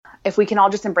if we can all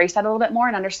just embrace that a little bit more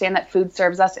and understand that food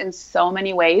serves us in so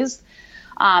many ways.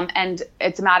 And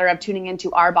it's a matter of tuning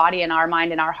into our body and our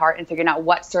mind and our heart and figuring out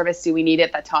what service do we need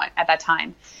at that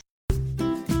time.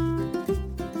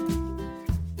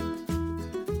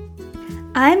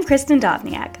 I'm Kristen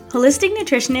Dovniak, holistic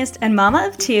nutritionist and mama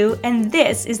of two, and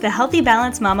this is the Healthy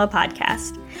Balance Mama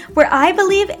podcast, where I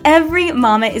believe every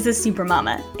mama is a super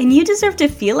mama, and you deserve to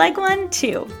feel like one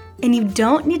too, and you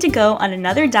don't need to go on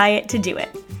another diet to do it.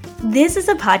 This is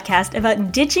a podcast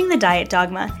about ditching the diet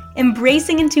dogma,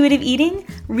 embracing intuitive eating,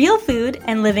 real food,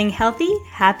 and living healthy,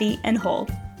 happy, and whole.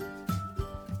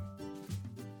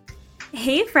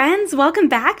 Hey friends, welcome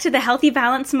back to the Healthy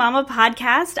Balance Mama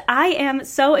podcast. I am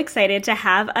so excited to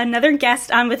have another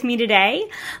guest on with me today.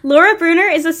 Laura Bruner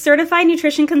is a certified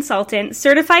nutrition consultant,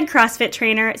 certified CrossFit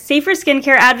trainer, safer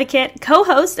skincare advocate,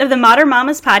 co-host of the Modern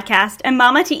Mamas podcast, and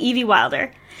mama to Evie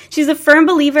Wilder. She's a firm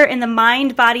believer in the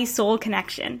mind-body-soul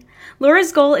connection.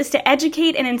 Laura's goal is to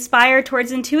educate and inspire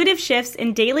towards intuitive shifts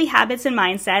in daily habits and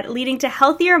mindset, leading to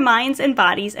healthier minds and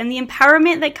bodies and the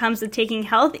empowerment that comes with taking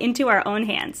health into our own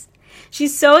hands.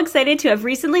 She's so excited to have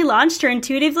recently launched her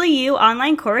Intuitively You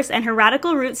online course and her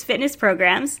Radical Roots fitness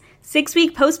programs,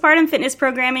 6-week postpartum fitness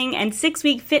programming, and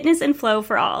 6-week fitness and flow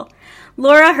for all.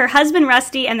 Laura, her husband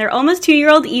Rusty, and their almost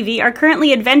 2-year-old Evie are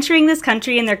currently adventuring this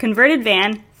country in their converted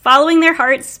van, following their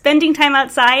hearts, spending time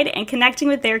outside, and connecting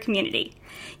with their community.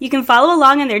 You can follow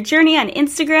along on their journey on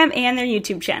Instagram and their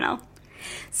YouTube channel.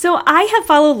 So I have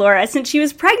followed Laura since she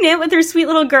was pregnant with her sweet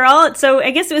little girl, so I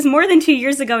guess it was more than 2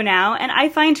 years ago now, and I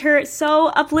find her so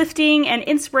uplifting and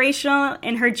inspirational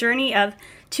in her journey of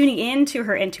tuning in to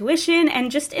her intuition and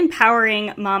just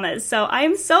empowering mamas. So I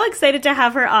am so excited to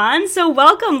have her on. So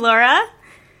welcome, Laura.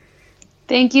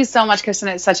 Thank you so much, Kristen.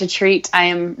 It's such a treat. I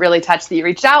am really touched that you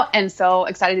reached out and so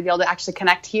excited to be able to actually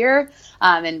connect here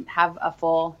and have a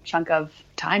full chunk of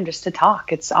time just to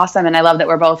talk. It's awesome. And I love that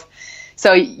we're both.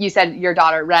 So you said your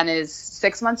daughter, Ren, is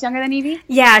 6 months younger than Evie?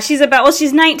 Yeah, she's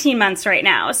 19 months right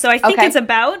now. So I think it's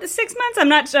about 6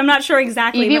 months. I'm not sure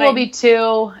exactly. Evie will be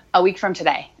 2 a week from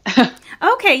today.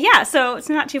 Okay, yeah, so it's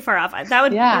not too far off. That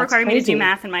would require me to do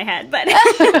math in my head, but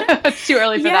it's too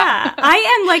early for that. Yeah,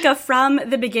 I am like a from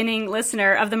the beginning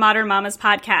listener of the Modern Mamas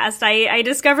podcast. I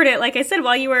discovered it, like I said,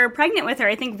 while you were pregnant with her.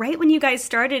 I think right when you guys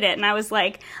started it, and I was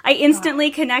like, I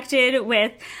instantly connected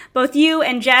with both you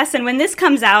and Jess. And when this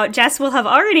comes out, Jess will have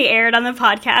already aired on the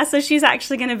podcast, so she's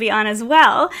actually going to be on as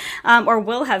well, or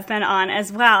will have been on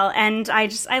as well. And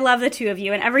I love the two of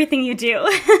you and everything you do.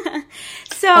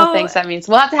 So thanks. That means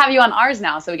we'll have to have you on ours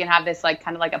now, so we can have this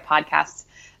kind of like a podcast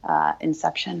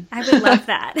inception. I would love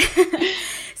that.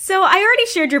 So I already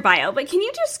shared your bio, but can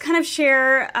you just kind of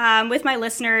share with my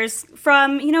listeners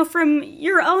from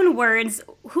your own words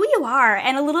who you are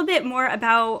and a little bit more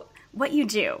about what you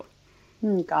do?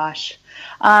 Gosh.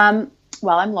 Well,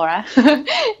 I'm Laura,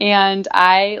 and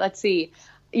let's see.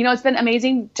 It's been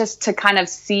amazing just to kind of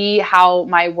see how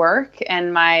my work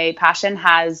and my passion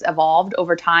has evolved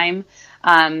over time.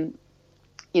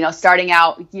 Starting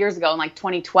out years ago in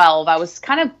 2012, I was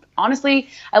kind of, honestly,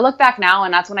 I look back now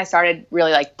and that's when I started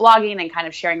really blogging and kind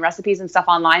of sharing recipes and stuff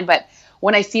online. But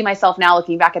when I see myself now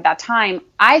looking back at that time,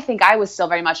 I think I was still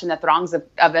very much in the throngs of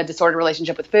a disordered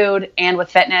relationship with food and with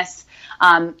fitness.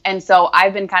 And so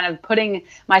I've been kind of putting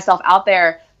myself out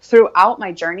there throughout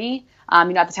my journey. At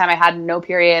the time I had no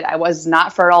period, I was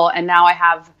not fertile, and now I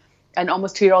have an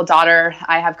almost 2-year-old daughter.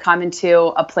 I have come into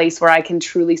a place where I can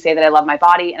truly say that I love my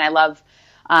body and I love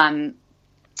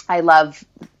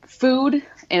food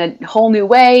in a whole new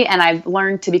way. And I've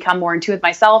learned to become more in tune with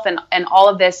myself, and all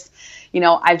of this,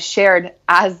 I've shared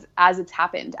as it's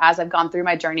happened, as I've gone through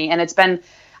my journey. And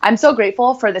I'm so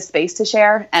grateful for the space to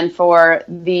share and for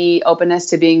the openness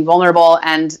to being vulnerable,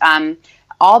 and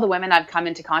all the women I've come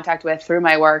into contact with through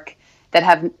my work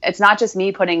it's not just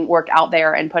me putting work out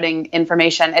there and putting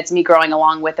information, it's me growing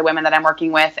along with the women that I'm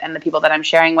working with and the people that I'm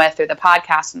sharing with through the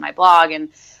podcast and my blog and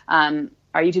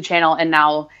our YouTube channel, and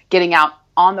now getting out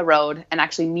on the road and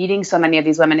actually meeting so many of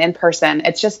these women in person.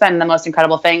 It's just been the most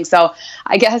incredible thing. So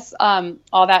I guess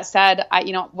all that said,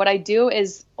 what I do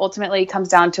is ultimately comes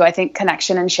down to, I think,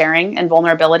 connection and sharing and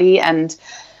vulnerability, and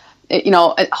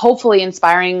hopefully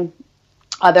inspiring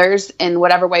others in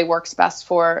whatever way works best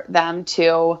for them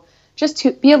to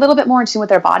be a little bit more in tune with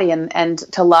their body and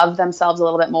to love themselves a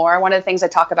little bit more. One of the things I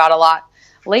talk about a lot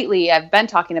lately, I've been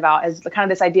talking about, is kind of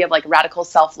this idea of radical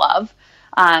self-love.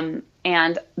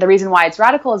 And the reason why it's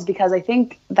radical is because I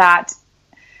think that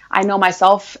I know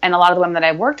myself and a lot of the women that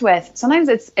I've worked with, sometimes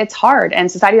it's hard,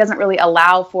 and society doesn't really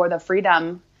allow for the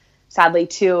freedom, sadly,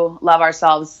 to love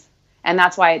ourselves. And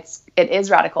that's why it is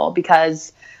radical,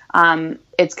 because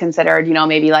it's considered,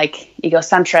 maybe like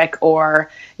egocentric, or,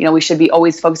 we should be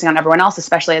always focusing on everyone else,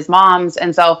 especially as moms.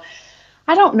 And so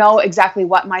I don't know exactly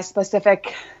what my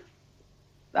specific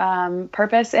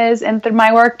purpose is in through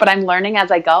my work, but I'm learning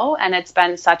as I go. And it's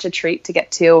been such a treat to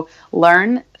get to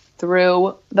learn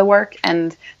through the work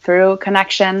and through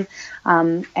connection.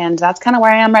 And that's kind of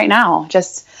where I am right now.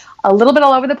 Just a little bit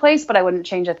all over the place, but I wouldn't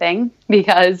change a thing,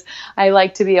 because I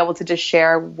like to be able to just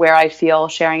share where I feel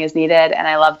sharing is needed. And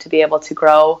I love to be able to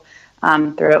grow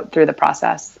through the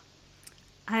process.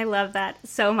 I love that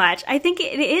so much. I think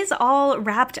it is all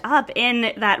wrapped up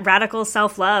in that radical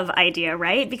self-love idea,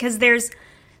 right? Because there's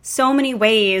so many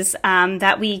ways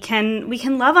that we can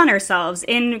love on ourselves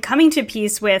in coming to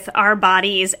peace with our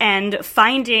bodies and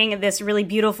finding this really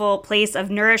beautiful place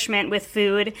of nourishment with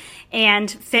food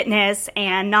and fitness,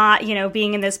 and not,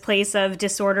 being in this place of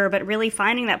disorder, but really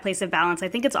finding that place of balance. I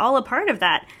think it's all a part of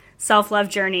that self-love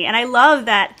journey. And I love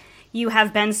that you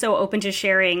have been so open to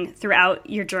sharing throughout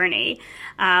your journey,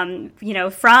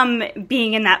 from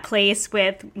being in that place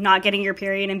with not getting your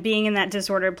period and being in that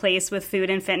disordered place with food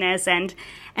and fitness,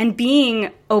 and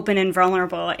being open and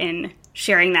vulnerable in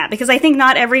sharing that. Because I think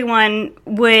not everyone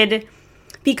would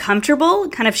be comfortable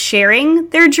kind of sharing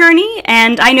their journey.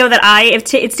 And I know that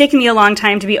it's taken me a long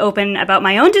time to be open about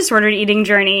my own disordered eating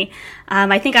journey.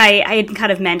 I think I had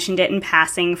kind of mentioned it in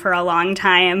passing for a long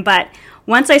time, but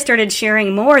once I started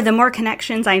sharing more, the more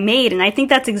connections I made. And I think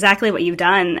that's exactly what you've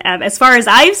done. As far as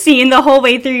I've seen the whole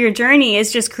way through your journey,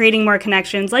 is just creating more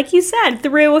connections, like you said,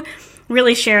 through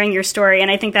really sharing your story.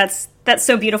 And I think that's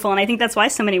so beautiful. And I think that's why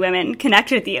so many women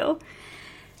connect with you.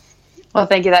 Well,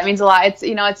 thank you. That means a lot.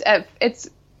 It's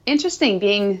interesting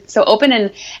being so open,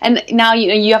 and now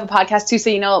you have a podcast too,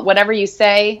 so whatever you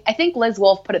say. I think Liz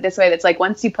Wolfe put it this way: that's like,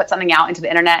 once you put something out into the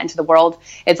internet, into the world,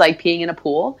 it's like peeing in a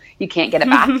pool. You can't get it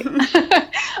back.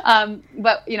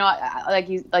 But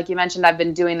like you mentioned, I've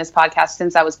been doing this podcast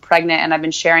since I was pregnant, and I've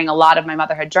been sharing a lot of my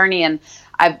motherhood journey, and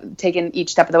I've taken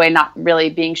each step of the way not really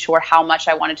being sure how much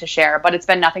I wanted to share, but it's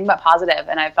been nothing but positive,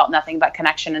 and I felt nothing but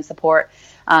connection and support.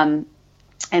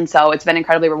 And so it's been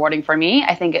incredibly rewarding for me.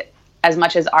 I think as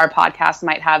much as our podcast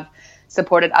might have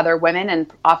supported other women and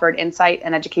offered insight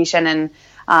and education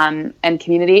and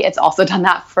community, it's also done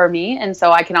that for me. And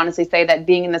so I can honestly say that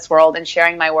being in this world and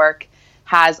sharing my work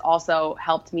has also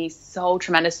helped me so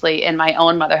tremendously in my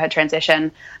own motherhood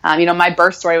transition. My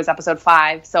birth story was episode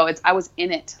 5. So I was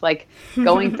in it, like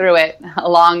going through it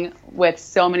along with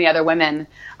so many other women.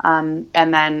 And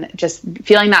then just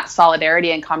feeling that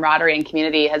solidarity and camaraderie and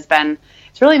community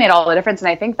it's really made all the difference. And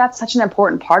I think that's such an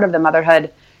important part of the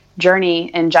motherhood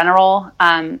journey in general,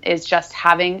 is just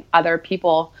having other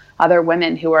people, other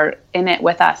women who are in it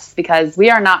with us, because we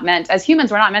are not meant, as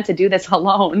humans, we're not meant to do this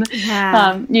alone.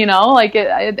 Yeah.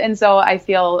 And so I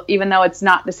feel, even though it's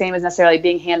not the same as necessarily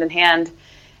being hand in hand,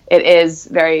 it is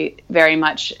very, very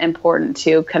much important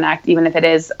to connect, even if it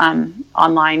is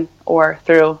online or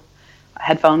through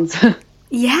headphones.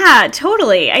 Yeah,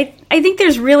 totally. I think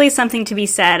there's really something to be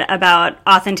said about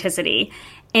authenticity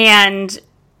and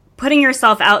putting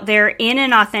yourself out there in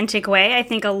an authentic way. I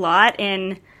think a lot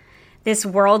in this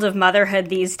world of motherhood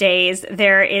these days,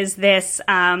 there is this,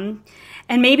 and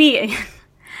maybe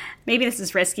this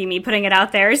is risky, me putting it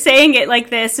out there, saying it like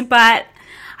this, but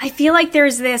I feel like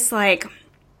there's this like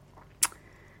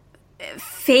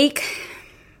fake,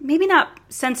 maybe not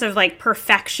sense of like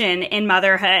perfection in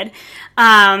motherhood,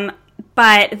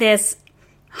 but this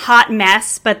hot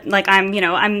mess, but like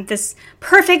I'm this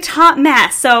perfect hot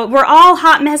mess. So we're all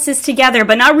hot messes together,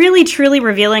 but not really truly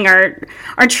revealing our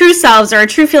true selves or our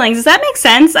true feelings. Does that make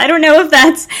sense? I don't know if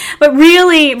but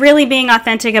really, really being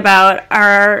authentic about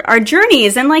our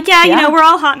journeys, and like, we're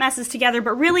all hot messes together,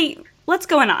 but really, what's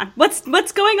going on?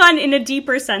 What's going on in a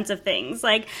deeper sense of things?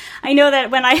 Like, I know that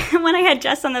when I had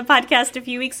Jess on the podcast a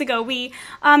few weeks ago,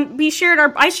 I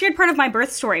shared part of my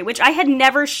birth story, which I had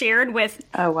never shared with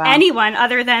anyone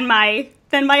other than my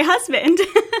husband.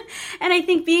 And I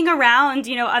think being around,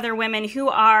 other women who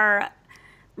are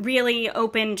really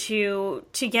open to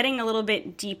getting a little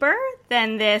bit deeper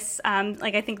than this,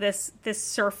 I think this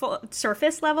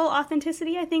surface level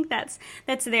authenticity, I think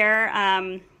that's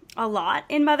there a lot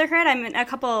in motherhood. I'm in a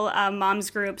couple moms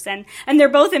groups, and they're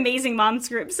both amazing moms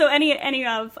groups. So any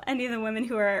of the women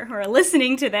who are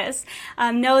listening to this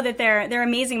know that they're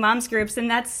amazing moms groups, and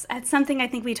that's something I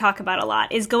think we talk about a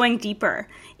lot, is going deeper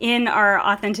in our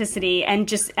authenticity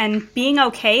and being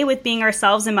okay with being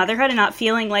ourselves in motherhood and not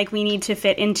feeling like we need to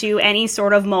fit into any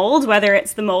sort of mold, whether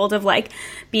it's the mold of like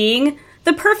being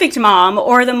the perfect mom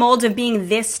or the mold of being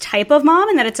this type of mom,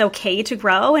 and that it's okay to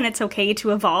grow and it's okay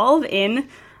to evolve in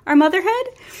our motherhood.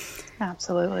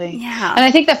 Absolutely. Yeah. And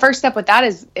I think the first step with that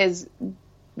is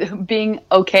being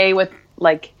okay with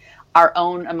like our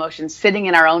own emotions, sitting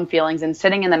in our own feelings and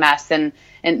sitting in the mess and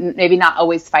maybe not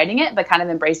always fighting it, but kind of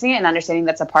embracing it and understanding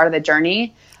that's a part of the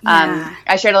journey. Yeah.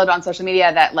 I shared a little on social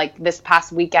media that like this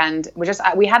past weekend,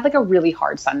 we had like a really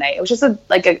hard Sunday. It was just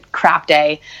a crap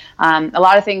day. A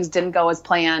lot of things didn't go as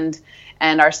planned,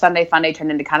 and our Sunday fun day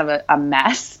turned into kind of a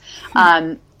mess.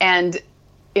 And,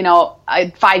 you know,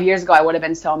 5 years ago, I would have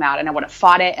been so mad and I would have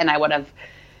fought it and I would have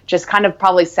just kind of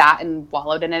probably sat and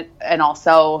wallowed in it.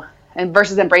 And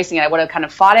versus embracing it, I would have kind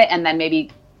of fought it and then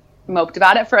maybe moped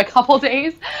about it for a couple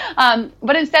days.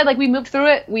 But instead, like we moved through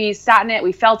it, we sat in it,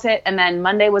 we felt it. And then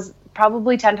Monday was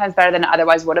probably 10 times better than it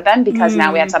otherwise would have been because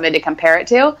now we had something to compare it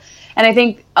to. And I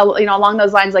think, you know, along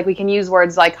those lines, like we can use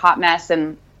words like hot mess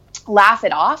and laugh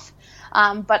it off.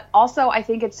 But also I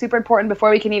think it's super important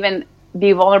before we can even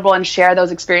be vulnerable and share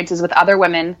those experiences with other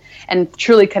women and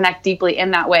truly connect deeply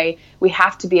in that way. We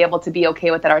have to be able to be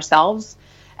okay with it ourselves.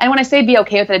 And when I say be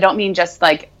okay with it, I don't mean just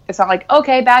like, it's not like,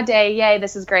 okay, bad day, yay,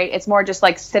 this is great. It's more just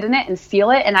like sit in it and feel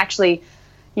it and actually,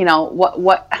 you know,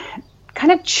 what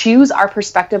kind of choose our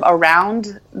perspective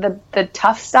around the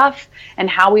tough stuff and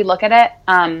how we look at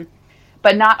it.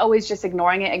 But not always just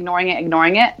ignoring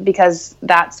it, because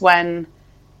that's when,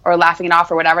 or laughing it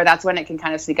off or whatever, that's when it can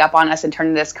kind of sneak up on us and turn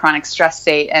into this chronic stress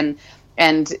state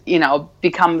and, you know,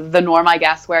 become the norm, I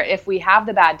guess, where if we have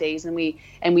the bad days and we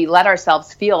let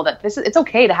ourselves feel that it's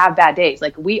okay to have bad days.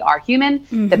 Like we are human.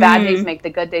 The bad days make the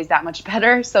good days that much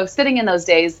better. So sitting in those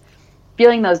days,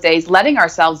 feeling those days, letting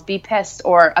ourselves be pissed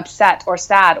or upset or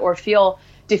sad or feel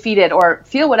defeated or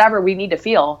feel whatever we need to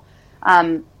feel.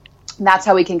 That's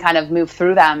how we can kind of move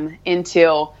through them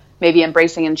into maybe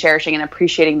embracing and cherishing and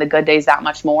appreciating the good days that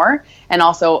much more, and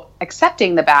also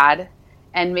accepting the bad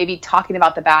and maybe talking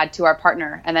about the bad to our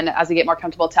partner. And then as we get more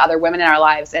comfortable, to other women in our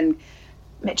lives, and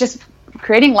just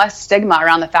creating less stigma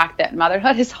around the fact that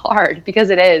motherhood is hard, because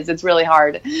it's really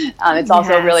hard. It's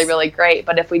also really, really great.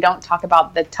 But if we don't talk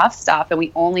about the tough stuff and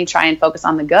we only try and focus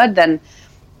on the good, then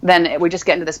we just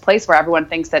get into this place where everyone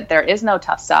thinks that there is no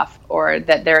tough stuff, or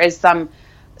that there is some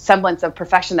semblance of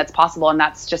perfection that's possible. And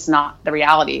that's just not the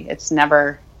reality. It's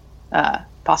never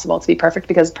possible to be perfect,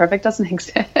 because perfect doesn't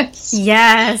exist.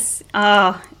 Yes.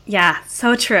 Oh, yeah.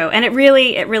 So true. And it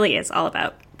really is all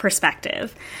about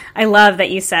perspective. I love that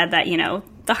you said that, you know,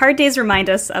 the hard days remind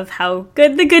us of how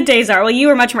good the good days are. Well, you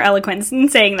were much more eloquent in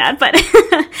saying that, but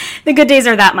the good days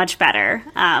are that much better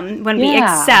when we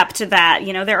accept that,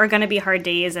 you know, there are going to be hard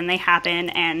days and they happen,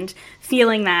 and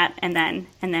feeling that and then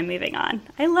moving on.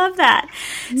 I love that.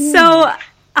 So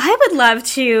I would love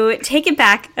to take it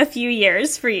back a few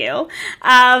years for you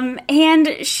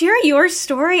and share your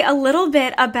story a little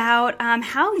bit about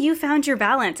how you found your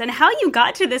balance and how you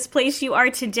got to this place you are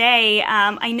today.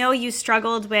 I know you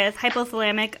struggled with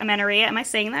hypothalamic amenorrhea. Am I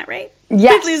saying that right?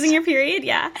 Yes. Losing your period,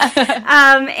 yeah.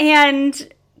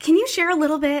 And can you share a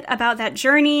little bit about that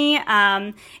journey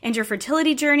and your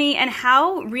fertility journey, and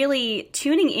how really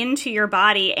tuning into your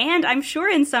body, and I'm sure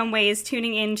in some ways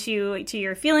tuning into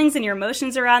your feelings and your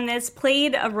emotions around this,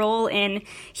 played a role in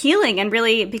healing and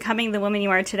really becoming the woman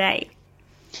you are today?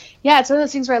 Yeah, it's one of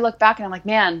those things where I look back and I'm like,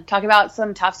 man, talk about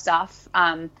some tough stuff,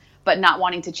 but not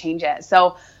wanting to change it.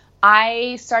 So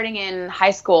starting in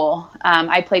high school,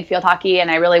 I played field hockey,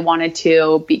 and I really wanted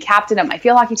to be captain of my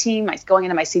field hockey team going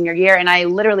into my senior year. And I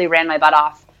literally ran my butt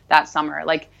off that summer,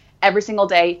 like every single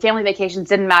day. Family vacations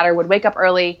didn't matter, would wake up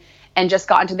early, and just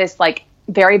got into this like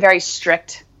very, very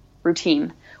strict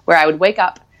routine where I would wake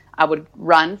up, I would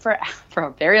run for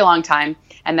a very long time,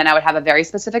 and then I would have a very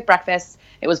specific breakfast.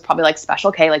 It was probably like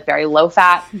Special K, like very low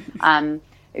fat,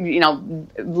 you know,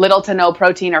 little to no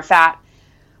protein or fat.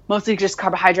 Mostly just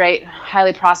carbohydrate,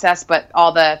 highly processed, but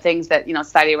all the things that, you know,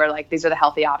 society were like, these are the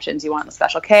healthy options. You want the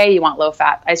Special K, you want low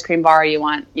fat ice cream bar, you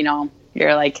want, you know,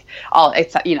 you're like all,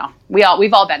 it's, you know,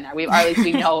 we've all been there. Or at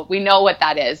least we know what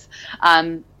that is.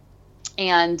 And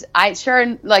sure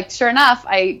enough,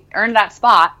 I earned that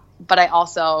spot, but I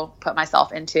also put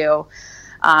myself into,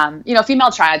 you know,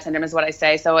 female triad syndrome is what I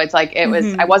say. So it's like,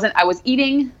 I was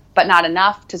eating, but not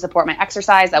enough to support my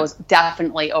exercise. I was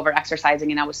definitely over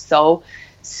exercising, and I was so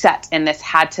set in this,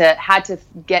 had to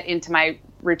get into my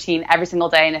routine every single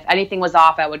day. And if anything was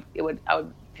off, I would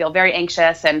feel very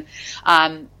anxious and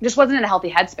just wasn't in a healthy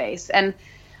headspace. And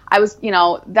I was, you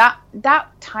know, that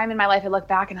time in my life, I look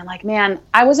back and I'm like, man,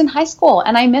 I was in high school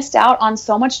and I missed out on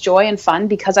so much joy and fun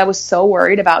because I was so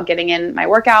worried about getting in my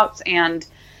workouts. And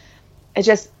it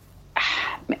just,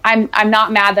 I'm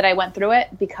not mad that I went through it,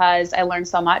 because I learned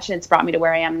so much and it's brought me to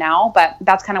where I am now. But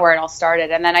that's kind of where it all started.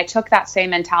 And then I took that same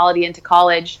mentality into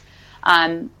college.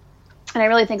 And I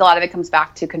really think a lot of it comes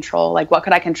back to control. Like, what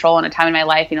could I control in a time in my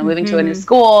life? Moving to a new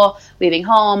school, leaving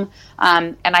home.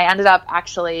 And I ended up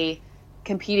actually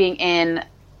competing in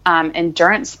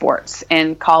endurance sports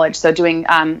in college. So doing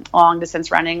long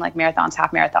distance running, like marathons,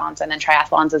 half marathons, and then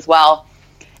triathlons as well.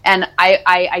 And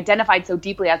I identified so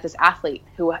deeply as this athlete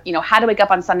who, had to wake up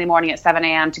on Sunday morning at 7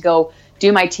 a.m. to go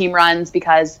do my team runs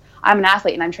because I'm an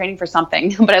athlete and I'm training for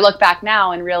something. But I look back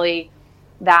now and really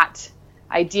that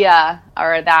idea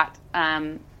or that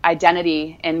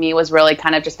identity in me was really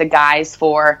kind of just a guise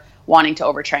for wanting to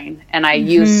overtrain. And I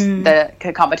used the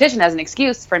competition as an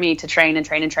excuse for me to train and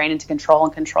train and train and to control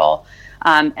and control.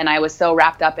 And I was so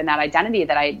wrapped up in that identity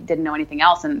that I didn't know anything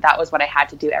else. And that was what I had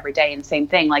to do every day. And same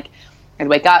thing, like I'd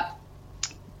wake up,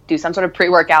 do some sort of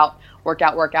pre-workout, work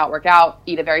out,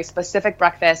 eat a very specific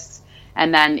breakfast.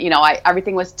 And then,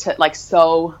 everything was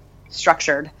so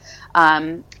structured.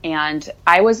 And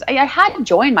I had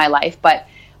joy in my life, but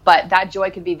that joy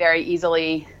could be very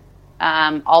easily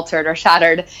altered or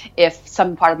shattered if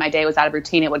some part of my day was out of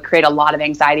routine. It would create a lot of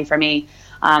anxiety for me.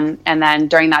 And then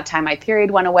during that time, my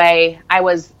period went away.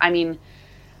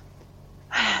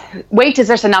 Weight is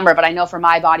just a number, but I know for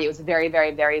my body, it was very,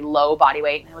 very, very low body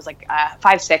weight. It was like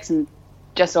 5'6" and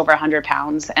just over 100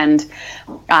 pounds. And,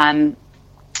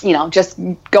 just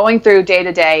going through day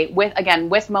to day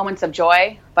with moments of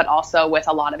joy, but also with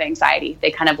a lot of anxiety. They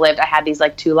kind of lived, I had these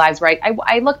like two lives, right?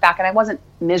 I look back and I wasn't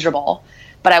miserable,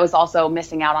 but I was also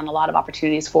missing out on a lot of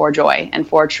opportunities for joy and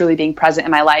for truly being present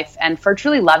in my life and for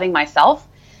truly loving myself.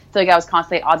 I feel like I was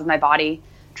constantly at odds with my body,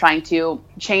 trying to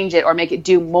change it or make it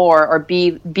do more or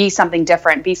be something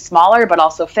different, be smaller, but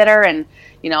also fitter and,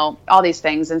 all these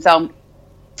things. And so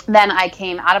then I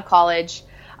came out of college.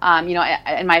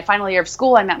 In my final year of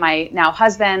school, I met my now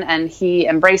husband, and he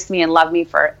embraced me and loved me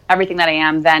for everything that I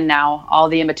am then, now, all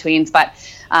the in-betweens. But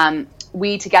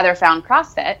we together found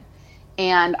CrossFit,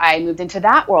 and I moved into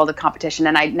that world of competition.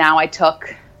 And I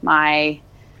took my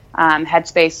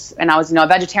headspace, and I was a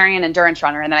vegetarian endurance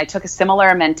runner, and then I took a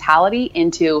similar mentality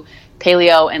into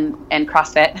paleo and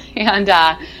CrossFit. And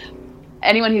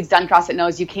anyone who's done CrossFit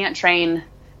knows you can't train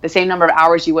the same number of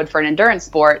hours you would for an endurance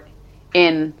sport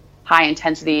in high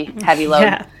intensity, heavy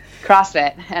load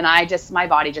CrossFit. And my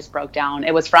body just broke down.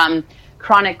 It was from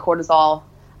chronic cortisol,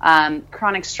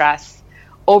 chronic stress,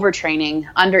 overtraining,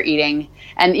 undereating.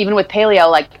 And even with paleo,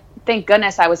 like, thank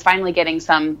goodness I was finally getting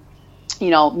some,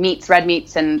 meats, red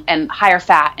meats and higher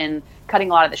fat and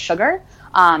cutting a lot of the sugar.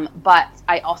 But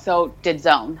I also did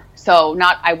zone. So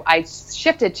I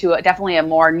shifted to definitely a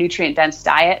more nutrient dense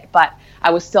diet, but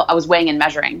I was weighing and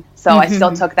measuring. So I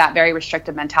still took that very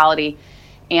restrictive mentality.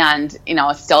 And,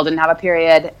 I still didn't have a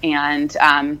period and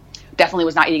definitely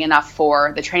was not eating enough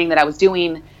for the training that I was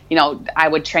doing. I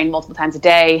would train multiple times a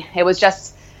day. It was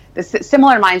just this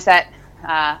similar mindset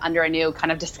under a new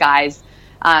kind of disguise.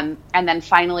 And then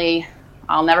finally,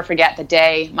 I'll never forget the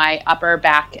day my upper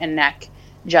back and neck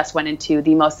just went into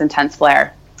the most intense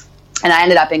flare. And I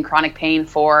ended up in chronic pain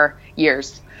for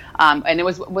years. And it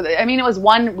was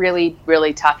one really,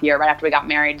 really tough year right after we got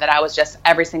married that I was just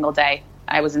every single day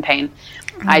I was in pain.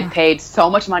 I'd paid so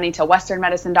much money to Western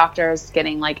medicine doctors,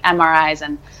 getting like MRIs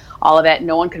and all of it.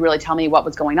 No one could really tell me what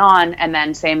was going on. And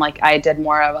then same, like I did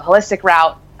more of a holistic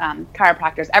route,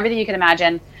 chiropractors, everything you can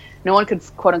imagine. No one could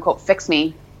quote unquote fix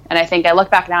me. And I think I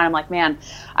look back now and I'm like, man,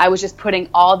 I was just putting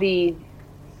all the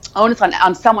onus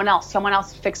on someone else. Someone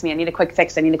else fix me. I need a quick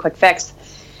fix.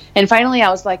 And finally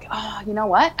I was like, oh, you know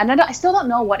what? And I still don't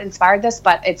know what inspired this,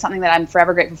 but it's something that I'm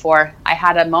forever grateful for. I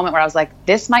had a moment where I was like,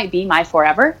 this might be my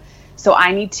forever. So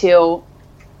I need to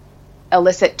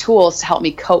elicit tools to help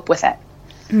me cope with it.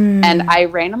 And I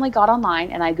randomly got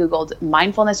online and I Googled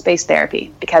mindfulness-based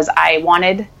therapy because I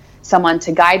wanted someone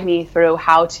to guide me through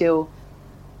how to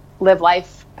live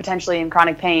life potentially in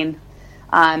chronic pain,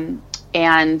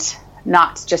 and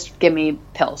not just give me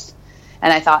pills.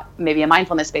 And I thought maybe a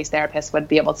mindfulness-based therapist would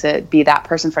be able to be that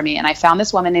person for me. And I found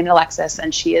this woman named Alexis,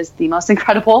 and she is the most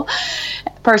incredible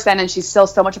person, and she's still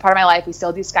so much a part of my life. We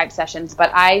still do Skype sessions. But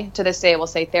I, to this day, will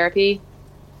say therapy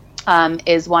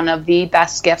is one of the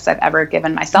best gifts I've ever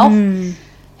given myself.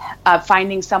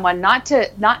 Finding someone not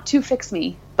to fix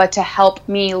me, but to help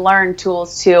me learn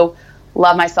tools to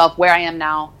love myself where I am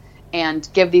now and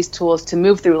give these tools to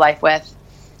move through life with.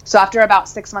 So after about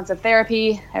 6 months of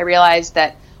therapy, I realized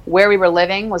that where we were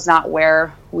living was not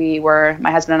where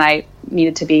my husband and I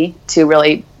needed to be to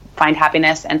really find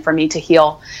happiness and for me to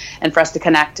heal and for us to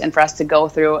connect and for us to go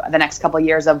through the next couple of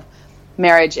years of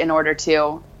marriage in order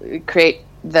to create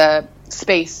the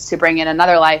space to bring in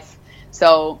another life.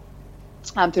 So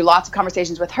through lots of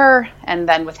conversations with her and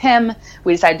then with him,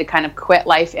 we decided to kind of quit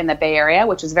life in the Bay Area,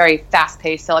 which is very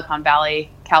fast-paced, Silicon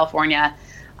Valley, California.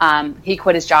 He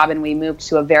quit his job and we moved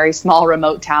to a very small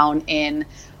remote town in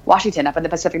Washington, up in the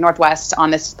Pacific Northwest, on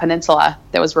this peninsula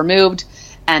that was removed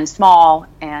and small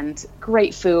and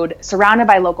great food, surrounded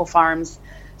by local farms,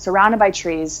 surrounded by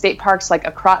trees, state parks,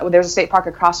 there's a state park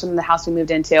across from the house we moved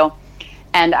into.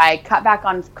 And I cut back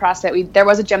on CrossFit. There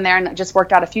was a gym there and I just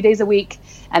worked out a few days a week.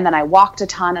 And then I walked a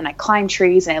ton and I climbed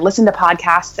trees and I listened to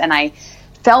podcasts and I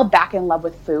fell back in love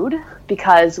with food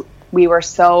because we were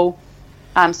so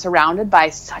surrounded by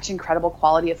such incredible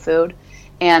quality of food.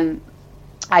 And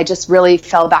I just really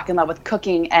fell back in love with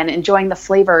cooking and enjoying the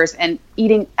flavors and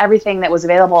eating everything that was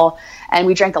available. And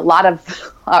we drank a lot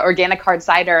of organic hard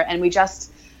cider and we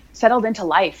just settled into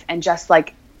life and just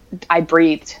like I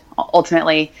breathed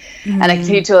ultimately. And I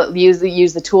continued to use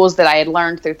the tools that I had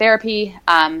learned through therapy.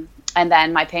 And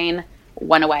then my pain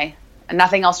went away and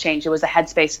nothing else changed. It was a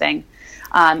headspace thing.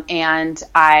 And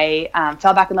I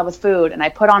fell back in love with food and I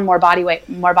put on more body weight,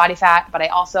 more body fat, but I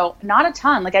also not a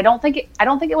ton. Like I don't think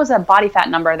it was a body fat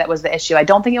number that was the issue. I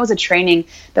don't think it was a training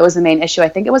that was the main issue. I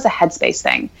think it was a headspace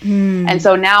thing. And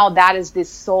so now that is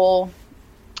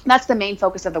that's the main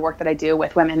focus of the work that I do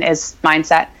with women is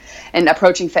mindset and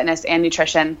approaching fitness and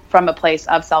nutrition from a place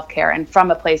of self-care and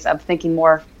from a place of thinking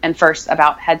more and first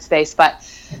about headspace. But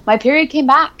my period came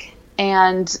back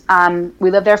and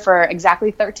we lived there for exactly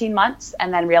 13 months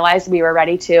and then realized we were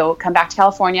ready to come back to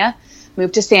California,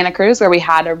 move to Santa Cruz where we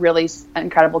had a really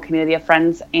incredible community of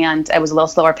friends and it was a little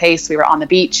slower pace. We were on the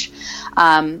beach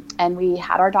and we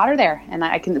had our daughter there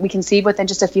and we conceived within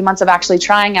just a few months of actually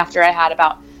trying after I had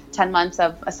about 10 months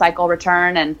of a cycle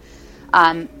return. And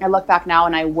I look back now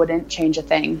and I wouldn't change a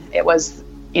thing. It was,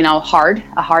 a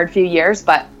hard few years,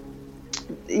 but,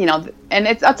 and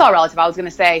it's all relative. I was going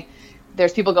to say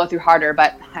there's people go through harder,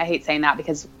 but I hate saying that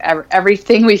because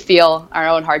everything we feel, our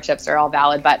own hardships are all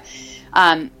valid. But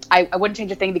I wouldn't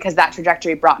change a thing because that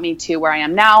trajectory brought me to where I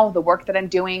am now, the work that I'm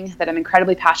doing, that I'm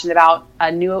incredibly passionate about,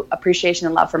 a new appreciation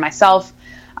and love for myself,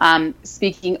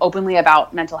 speaking openly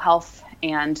about mental health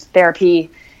and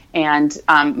therapy, and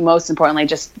most importantly,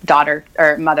 just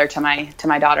mother to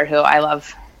my daughter, who I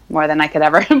love more than I could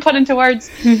ever put into words.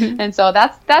 And so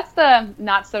that's the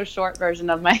not so short version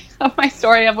of my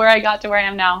story of where I got to where I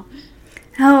am now.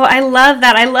 Oh, I love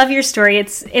that. I love your story.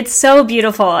 It's so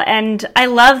beautiful, and I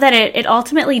love that it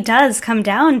ultimately does come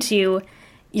down to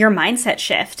your mindset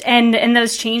shift and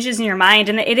those changes in your mind.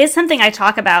 And it is something I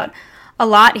talk about a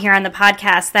lot here on the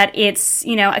podcast, that it's,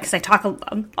 because I talk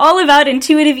all about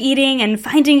intuitive eating and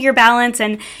finding your balance.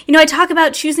 And, I talk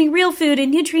about choosing real food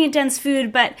and nutrient dense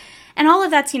food, and all of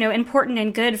that's, important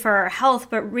and good for our health.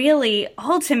 But really,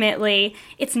 ultimately,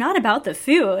 it's not about the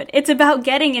food. It's about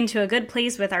getting into a good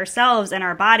place with ourselves and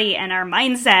our body and our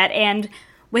mindset. And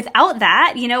without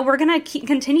that, we're going to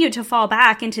continue to fall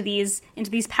back into these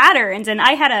patterns. And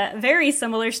I had a very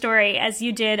similar story as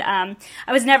you did. I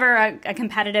was never a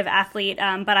competitive athlete,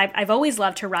 but I've always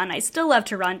loved to run. I still love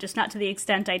to run, just not to the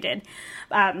extent I did,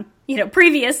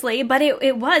 previously. But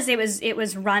it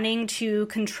was running to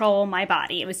control my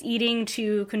body. It was eating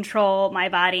to control my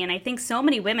body. And I think so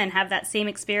many women have that same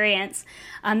experience.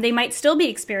 They might still be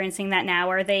experiencing that now,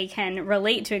 or they can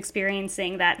relate to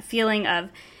experiencing that feeling of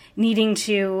needing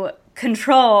to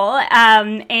control,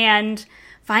 and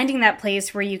finding that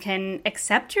place where you can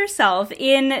accept yourself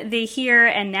in the here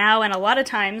and now. And a lot of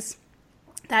times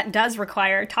that does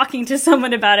require talking to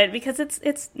someone about it, because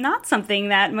it's not something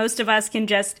that most of us can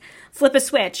just flip a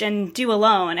switch and do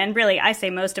alone. And really, I say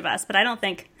most of us, but I don't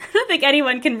think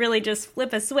anyone can really just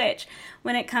flip a switch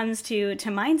when it comes to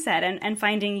mindset and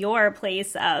finding your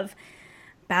place of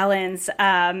balance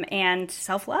and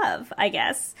self-love, I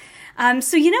guess.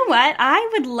 So you know what? I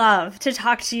would love to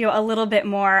talk to you a little bit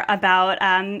more about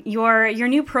your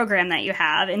new program that you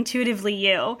have, Intuitively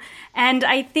You. And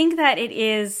I think that it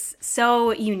is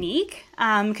so unique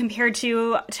compared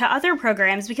to other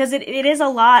programs, because it is a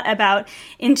lot about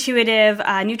intuitive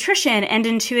nutrition and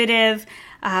intuitive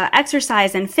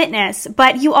exercise and fitness,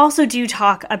 but you also do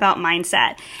talk about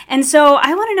mindset. And so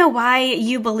I want to know why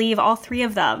you believe all three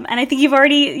of them. And I think you've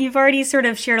already sort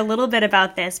of shared a little bit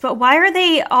about this, but why are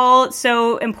they all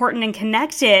so important and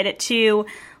connected to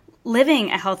living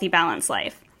a healthy, balanced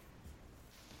life?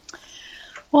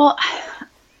 Well,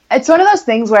 it's one of those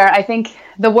things where I think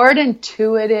the word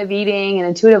intuitive eating and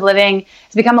intuitive living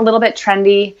has become a little bit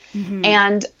trendy. Mm-hmm.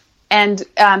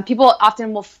 And people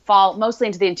often will fall mostly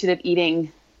into the intuitive eating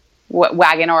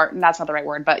wagon, or that's not the right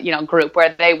word, but, group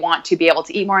where they want to be able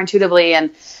to eat more intuitively.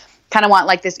 And kind of want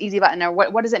like this easy button, or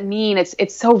what does it mean?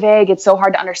 It's so vague. It's so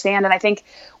hard to understand. And I think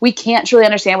we can't truly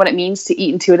understand what it means to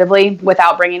eat intuitively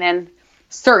without bringing in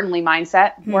certainly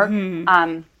mindset work,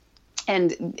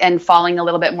 and falling a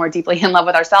little bit more deeply in love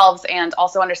with ourselves, and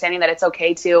also understanding that it's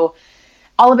okay to,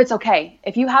 all of it's okay.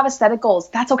 If you have aesthetic goals,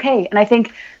 that's okay. And I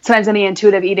think sometimes in the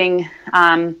intuitive eating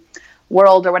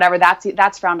world or whatever,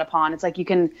 that's frowned upon. It's like you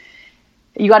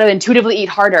got to intuitively eat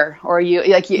harder, or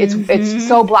it's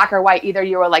so black or white. Either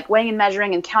you're like weighing and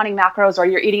measuring and counting macros, or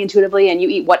you're eating intuitively and you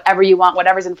eat whatever you want,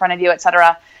 whatever's in front of you,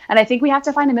 etc. And I think we have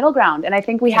to find a middle ground. And I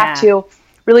think we have to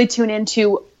really tune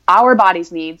into our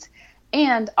body's needs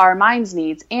and our mind's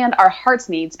needs and our heart's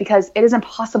needs, because it is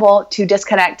impossible to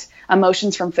disconnect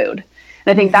emotions from food. And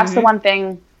I think that's the one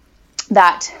thing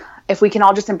that, if we can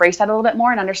all just embrace that a little bit more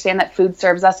and understand that food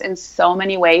serves us in so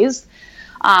many ways,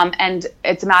 and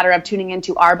it's a matter of tuning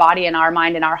into our body and our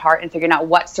mind and our heart and figuring out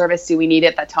what service do we need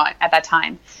at that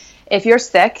time. If you're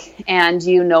sick and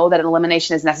you know that an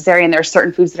elimination is necessary and there are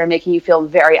certain foods that are making you feel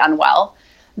very unwell,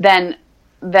 then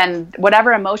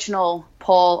whatever emotional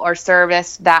pull or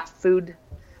service that food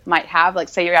might have, like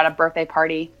say you're at a birthday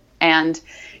party and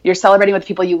you're celebrating with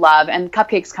people you love and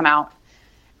cupcakes come out,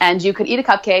 and you could eat a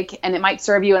cupcake and it might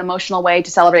serve you an emotional way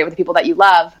to celebrate with the people that you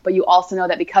love, but you also know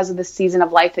that because of the season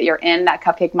of life that you're in, that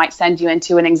cupcake might send you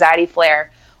into an anxiety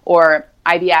flare or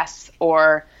IBS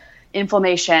or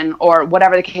inflammation or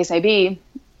whatever the case may be.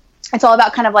 It's all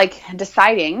about kind of like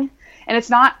deciding. And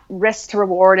it's not risk to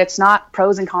reward. It's not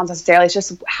pros and cons necessarily. It's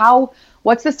just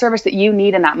what's the service that you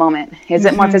need in that moment? Is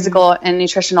it more physical and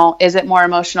nutritional? Is it more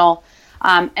emotional?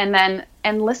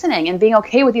 And listening and being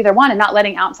okay with either one, and not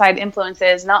letting outside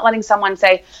influences, not letting someone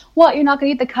say, well, you're not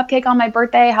going to eat the cupcake on my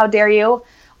birthday. How dare you?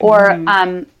 Or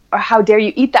how dare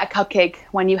you eat that cupcake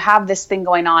when you have this thing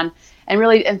going on? And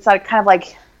really, it's like kind of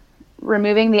like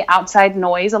removing the outside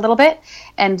noise a little bit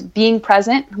and being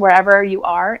present wherever you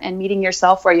are and meeting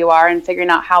yourself where you are and figuring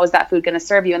out how is that food going to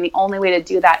serve you. And the only way to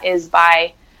do that is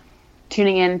by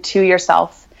tuning in to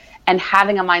yourself and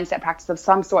having a mindset practice of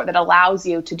some sort that allows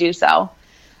you to do so.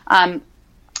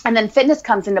 And then fitness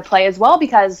comes into play as well,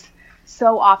 because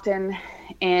so often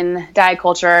in diet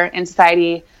culture, in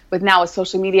society, with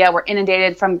social media, we're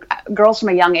inundated from girls from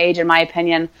a young age, in my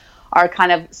opinion, are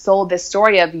kind of sold this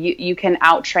story of you can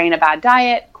out-train a bad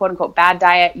diet, quote unquote bad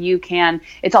diet.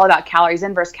 It's all about calories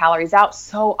in versus calories out.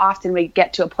 So often we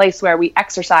get to a place where we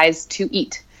exercise to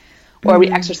eat, or we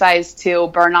exercise to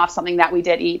burn off something that we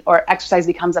did eat, or exercise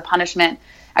becomes a punishment.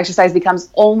 Exercise becomes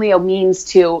only a means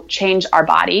to change our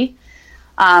body.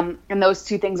 And those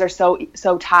two things are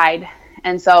so tied.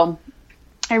 And so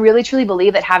I really truly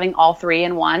believe that having all three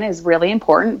in one is really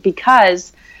important,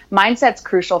 because mindset's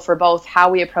crucial for both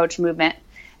how we approach movement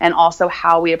and also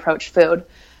how we approach food,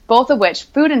 both of which,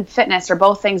 food and fitness, are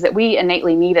both things that we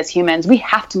innately need as humans. We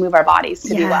have to move our bodies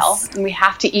to be well, and we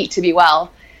have to eat to be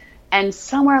well. And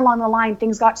somewhere along the line,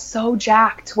 things got so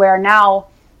jacked where now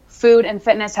food and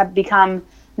fitness have become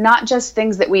not just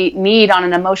things that we need on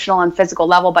an emotional and physical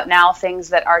level, but now things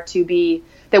that are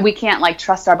that we can't like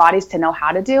trust our bodies to know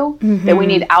how to do, that we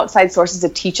need outside sources to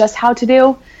teach us how to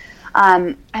do.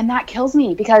 And that kills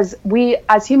me, because we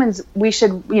as humans, we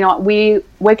should, we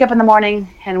wake up in the morning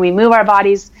and we move our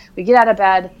bodies, we get out of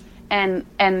bed, and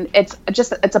it's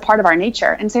a part of our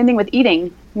nature. And same thing with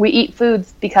eating. We eat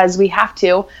foods because we have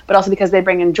to, but also because they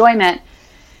bring enjoyment.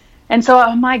 And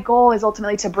so my goal is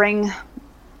ultimately to bring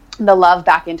the love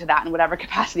back into that in whatever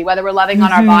capacity, whether we're loving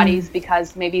on our bodies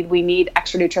because maybe we need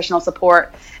extra nutritional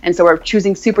support, and so we're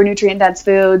choosing super nutrient dense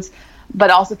foods, but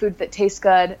also foods that taste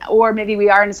good, or maybe we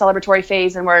are in a celebratory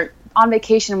phase and we're on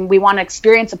vacation and we want to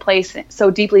experience a place so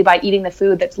deeply by eating the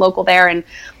food that's local there. And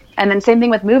then same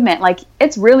thing with movement. Like,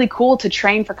 it's really cool to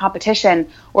train for competition,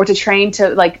 or to train to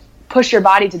like push your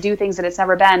body to do things that it's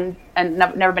never been and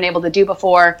never been able to do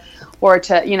before, or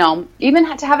to,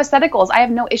 even to have aesthetic goals. I have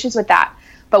no issues with that.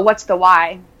 But what's the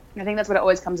why? I think that's what it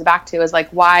always comes back to, is like,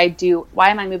 why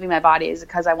am I moving my body? Is it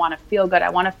because I want to feel good? I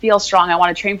want to feel strong. I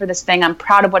want to train for this thing. I'm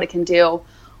proud of what it can do.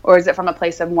 Or is it from a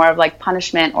place of more of like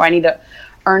punishment, or I need to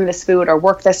earn this food or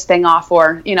work this thing off,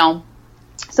 or,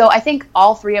 So I think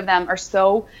all three of them are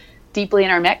so deeply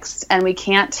intermixed, and we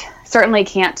certainly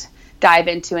can't dive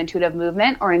into intuitive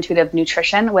movement or intuitive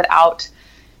nutrition without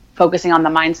focusing on the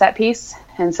mindset piece.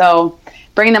 And so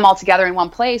bringing them all together in one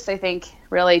place, I think,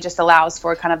 really just allows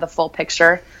for kind of the full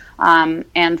picture,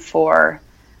 and for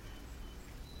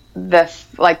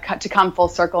to come full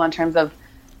circle in terms of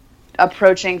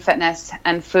approaching fitness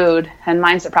and food and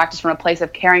mindset practice from a place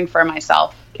of caring for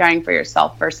myself, caring for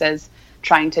yourself, versus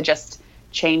trying to just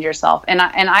change yourself. And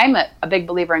I'm a big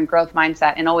believer in growth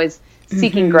mindset, and always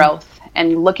seeking growth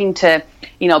and looking to,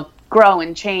 grow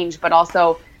and change, but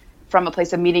also from a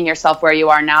place of meeting yourself where you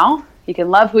are now. You can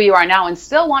love who you are now and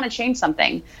still want to change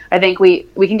something. I think we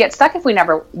can get stuck if we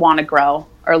never want to grow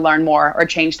or learn more or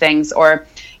change things or,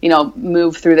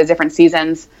 move through the different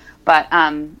seasons. But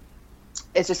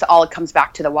it's just all, it comes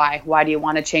back to the why. Why do you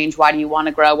want to change? Why do you want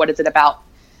to grow? What is it about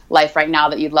life right now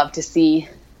that you'd love to see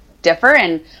differ?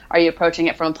 And are you approaching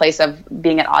it from a place of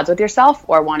being at odds with yourself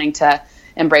or wanting to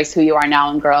embrace who you are now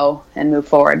and grow and move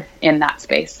forward in that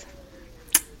space?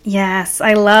 Yes,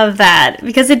 I love that,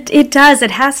 because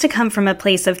it has to come from a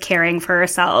place of caring for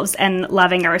ourselves and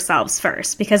loving ourselves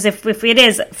first. Because if it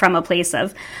is from a place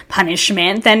of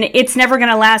punishment, then it's never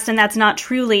going to last, and that's not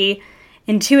truly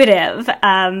intuitive.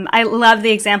 I love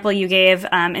the example you gave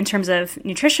in terms of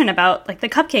nutrition about like the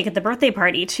cupcake at the birthday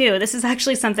party too. This is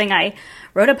actually something I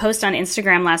wrote a post on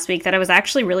Instagram last week that I was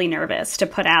actually really nervous to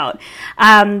put out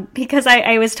because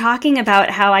I was talking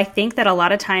about how I think that a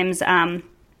lot of times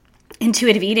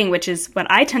intuitive eating, which is what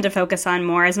I tend to focus on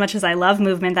more, as much as I love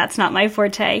movement, that's not my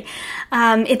forte.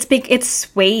 It's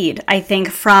swayed, I think,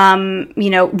 from,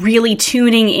 really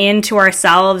tuning into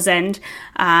ourselves and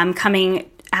coming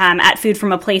at food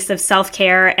from a place of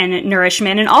self-care and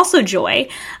nourishment and also joy.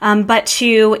 But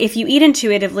if you eat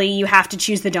intuitively, you have to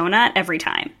choose the donut every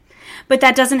time. But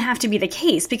that doesn't have to be the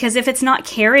case, because if it's not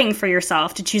caring for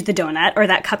yourself to choose the donut or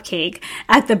that cupcake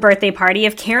at the birthday party,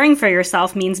 if caring for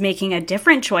yourself means making a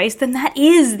different choice, then that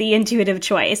is the intuitive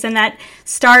choice. And that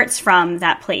starts from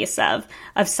that place of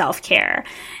self-care.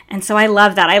 And so I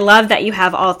love that. I love that you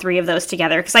have all three of those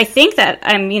together, because I think that,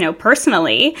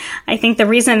 personally, I think the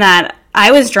reason that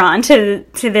I was drawn to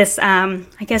this,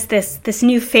 this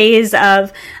new phase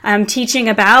of teaching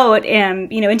about,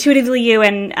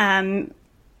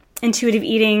 intuitive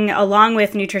eating along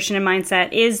with nutrition and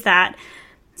mindset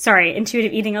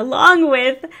intuitive eating along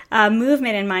with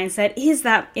movement and mindset is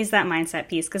that mindset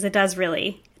piece, because it does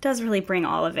really bring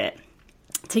all of it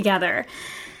together.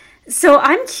 So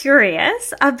I'm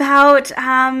curious about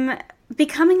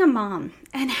becoming a mom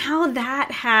and how that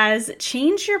has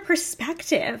changed your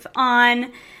perspective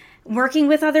on working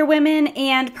with other women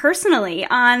and personally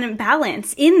on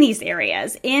balance in these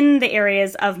areas, in the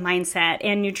areas of mindset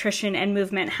and nutrition and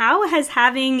movement. How has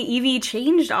having Evie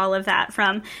changed all of that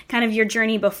from kind of your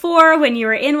journey before when you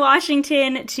were in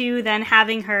Washington to then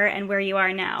having her and where you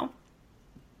are now?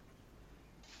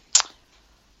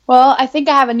 Well, I think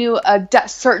I have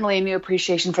certainly a new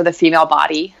appreciation for the female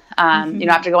body.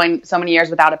 After going so many years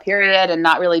without a period and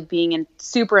not really being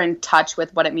super in touch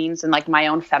with what it means and like my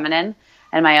own feminine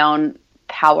and my own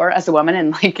power as a woman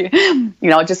and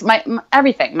just my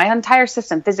everything, my entire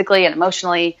system, physically and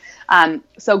emotionally.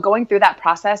 So going through that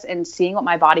process and seeing what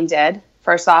my body did,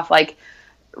 first off, like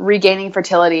regaining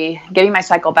fertility, getting my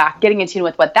cycle back, getting in tune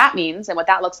with what that means and what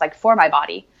that looks like for my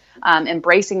body,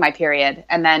 embracing my period,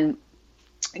 and then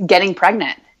getting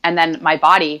pregnant, and then my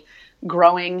body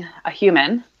growing a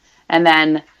human, and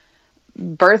then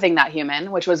birthing that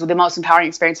human, which was the most empowering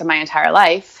experience of my entire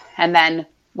life. And then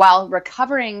while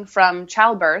recovering from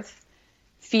childbirth,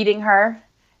 feeding her,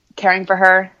 caring for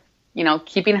her,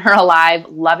 keeping her alive,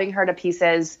 loving her to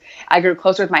pieces. I grew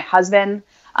closer with my husband.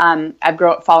 I've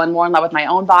fallen more in love with my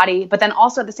own body, but then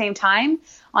also at the same time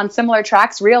on similar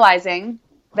tracks, realizing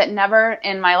that never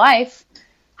in my life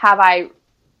have I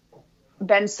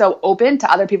been so open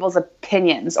to other people's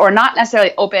opinions, or not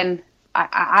necessarily open.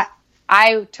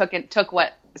 I took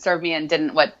what served me and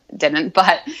didn't what didn't,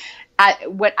 but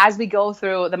as we go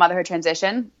through the motherhood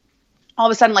transition, all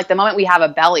of a sudden, like the moment we have a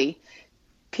belly,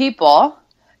 people,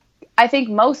 I think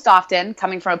most often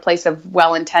coming from a place of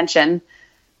well-intention,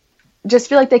 just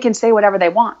feel like they can say whatever they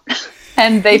want.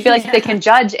 And they feel like they can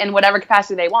judge in whatever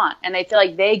capacity they want. And they feel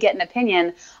like they get an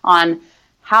opinion on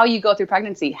how you go through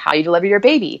pregnancy, how you deliver your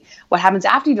baby, what happens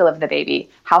after you deliver the baby,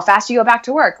 how fast you go back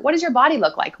to work, what does your body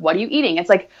look like, what are you eating? It's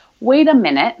like, wait a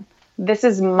minute. This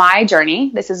is my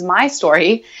journey. This is my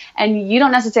story. And you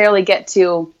don't necessarily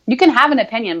you can have an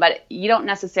opinion, but you don't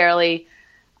necessarily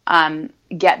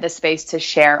get the space to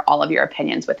share all of your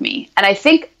opinions with me. And I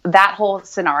think that whole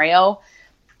scenario,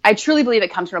 I truly believe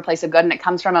it comes from a place of good, and it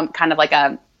comes from a kind of like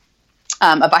a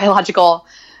biological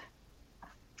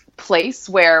place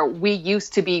where we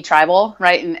used to be tribal,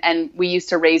 right? And we used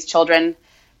to raise children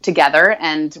together,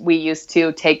 and we used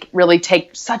to take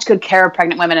such good care of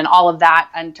pregnant women and all of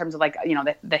that in terms of like,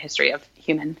 the history of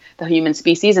the human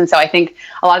species. And so I think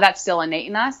a lot of that's still innate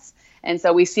in us. And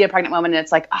so we see a pregnant woman and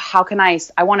it's like, how can I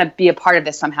want to be a part of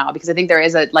this somehow? Because I think there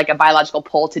is a biological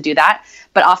pull to do that.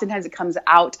 But oftentimes it comes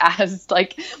out as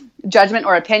like judgment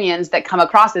or opinions that come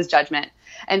across as judgment.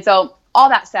 And so all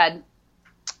that said,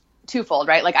 twofold,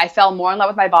 right? Like I fell more in love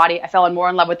with my body. I fell more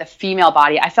in love with the female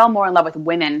body. I fell more in love with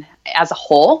women as a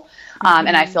whole.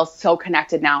 And I feel so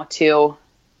connected now to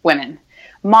women.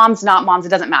 Moms, not moms, it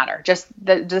doesn't matter. Just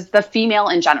the female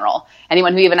in general.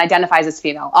 Anyone who even identifies as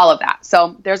female, all of that.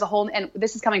 So there's a whole, and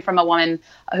this is coming from a woman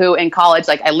who in college,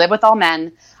 like I live with all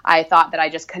men. I thought that I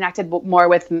just connected more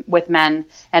with men.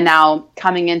 And now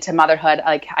coming into motherhood,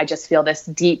 like I just feel this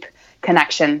deep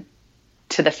connection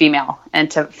to the female and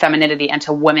to femininity and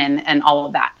to women and all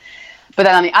of that. But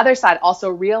then on the other side, also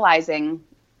realizing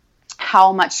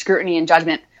how much scrutiny and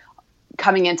judgment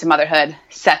coming into motherhood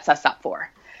sets us up for,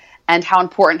 and how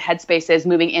important headspace is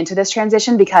moving into this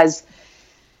transition, because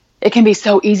it can be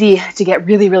so easy to get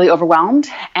really, really overwhelmed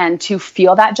and to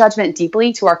feel that judgment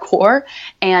deeply to our core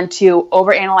and to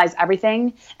overanalyze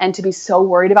everything and to be so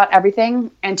worried about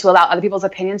everything and to allow other people's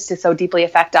opinions to so deeply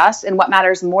affect us. And what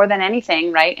matters more than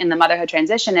anything, right, in the motherhood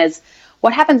transition is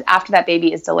what happens after that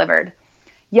baby is delivered.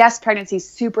 Yes, pregnancy is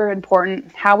super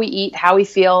important, how we eat, how we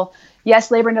feel.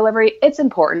 Yes, labor and delivery, it's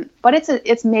important, but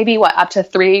it's maybe up to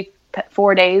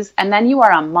 3-4 days. And then you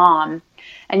are a mom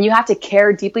and you have to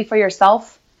care deeply for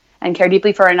yourself and care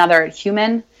deeply for another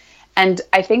human. And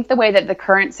I think the way that the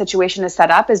current situation is set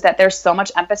up is that there's so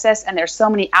much emphasis and there's so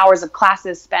many hours of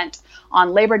classes spent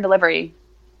on labor and delivery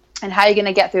and how you're going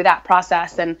to get through that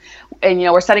process. And,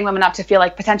 we're setting women up to feel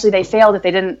like potentially they failed if they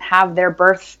didn't have their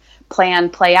birth plan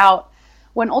play out,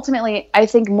 when ultimately I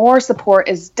think more support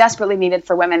is desperately needed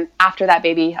for women after that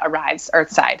baby arrives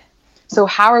earthside. So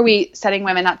how are we setting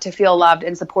women up to feel loved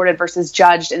and supported versus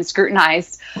judged and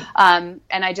scrutinized? And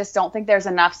I just don't think there's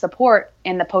enough support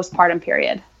in the postpartum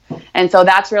period. And so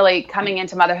that's really coming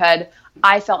into motherhood.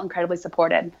 I felt incredibly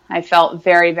supported. I felt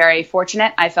very, very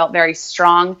fortunate. I felt very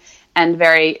strong and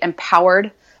very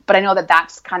empowered. But I know that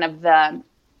that's kind of the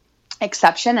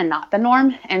exception and not the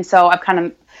norm. And so I've kind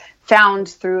of found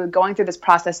through going through this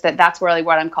process that that's really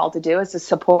what I'm called to do, is to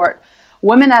support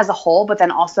women as a whole, but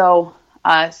then also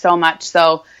so much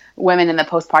so women in the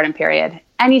postpartum period,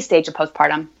 any stage of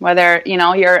postpartum, whether,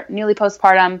 you're newly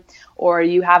postpartum or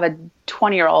you have a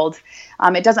 20-year-old,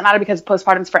 it doesn't matter, because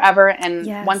postpartum is forever. And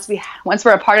yes. once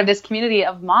we're a part of this community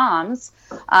of moms,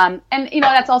 and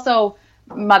that's also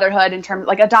motherhood in terms of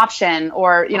like adoption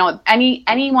or,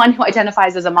 anyone who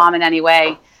identifies as a mom in any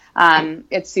way,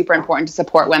 it's super important to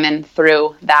support women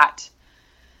through that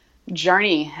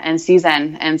journey and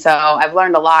season. And so I've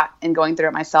learned a lot in going through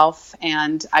it myself,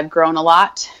 and I've grown a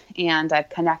lot and I've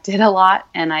connected a lot,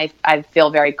 and I feel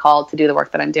very called to do the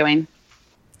work that I'm doing.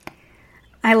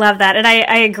 I love that. And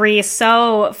I agree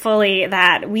so fully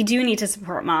that we do need to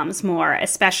support moms more,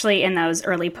 especially in those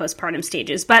early postpartum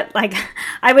stages. But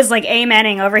I was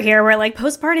amening over here where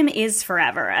postpartum is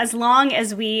forever. As long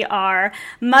as we are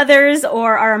mothers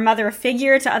or are a mother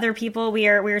figure to other people,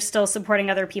 we're still supporting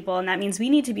other people. And that means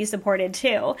we need to be supported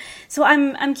too. So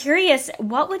I'm curious,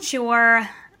 what would your,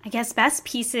 best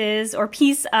pieces or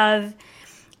piece of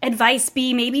advice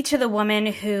be maybe to the woman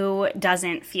who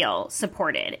doesn't feel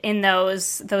supported in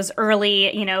those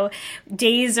early,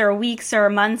 days or weeks or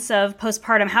months of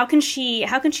postpartum? How can she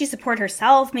support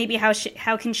herself? Maybe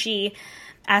how can she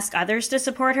ask others to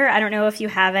support her? I don't know if you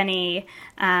have any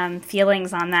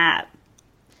feelings on that.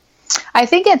 I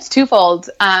think it's twofold.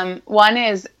 One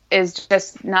is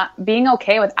just not being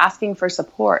okay with asking for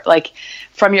support, like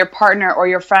from your partner or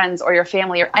your friends or your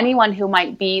family or anyone who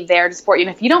might be there to support you.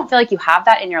 And if you don't feel like you have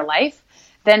that in your life,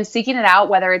 then seeking it out,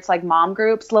 whether it's like mom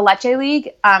groups, La Leche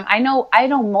League. I know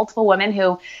multiple women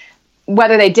who,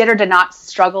 whether they did or did not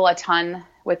struggle a ton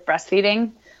with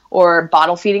breastfeeding or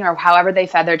bottle feeding or however they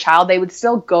fed their child, they would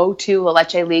still go to La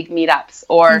Leche League meetups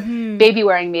or baby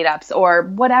wearing meetups or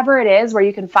whatever it is where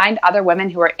you can find other women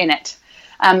who are in it.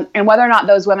 And whether or not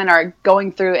those women are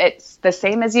going through it the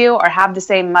same as you or have the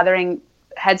same mothering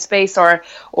headspace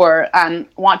or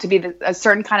want to be a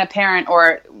certain kind of parent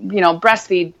or,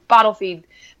 breastfeed, bottle feed,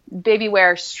 baby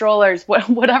wear, strollers,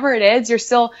 whatever it is, you're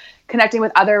still connecting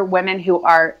with other women who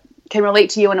can relate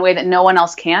to you in a way that no one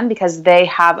else can because they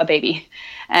have a baby.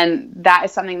 And that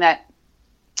is something that,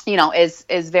 it's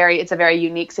a very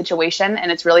unique situation,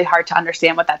 and it's really hard to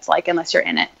understand what that's like unless you're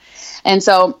in it. And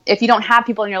so if you don't have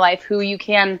people in your life who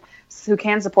can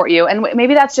support you, and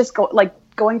maybe that's just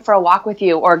going for a walk with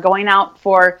you or going out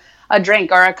for a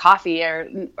drink or a coffee or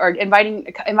inviting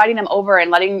them over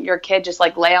and letting your kid just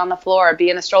lay on the floor or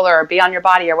be in a stroller or be on your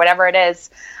body or whatever it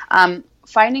is,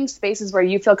 finding spaces where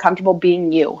you feel comfortable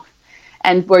being you.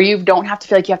 And where you don't have to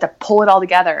feel like you have to pull it all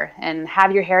together and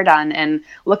have your hair done and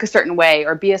look a certain way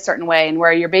or be a certain way, and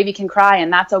where your baby can cry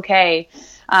and that's okay.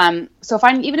 So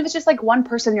finding, even if it's just one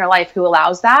person in your life who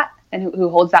allows that and who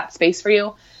holds that space for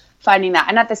you, finding that.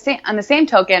 And on the same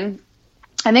token,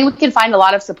 I think we can find a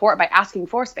lot of support by asking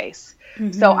for space.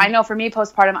 Mm-hmm. So I know for me,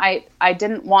 postpartum, I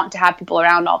didn't want to have people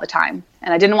around all the time,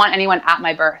 and I didn't want anyone at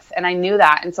my birth. And I knew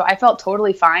that. And so I felt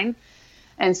totally fine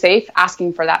and safe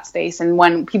asking for that space. And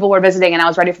when people were visiting and I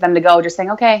was ready for them to go, just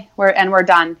saying, okay, we're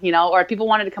done, or if people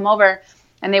wanted to come over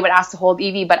and they would ask to hold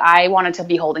Evie, but I wanted to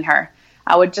be holding her,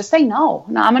 I would just say, no,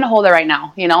 I'm going to hold her right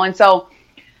now, And so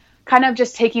kind of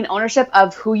just taking ownership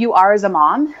of who you are as a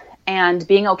mom and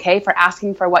being okay for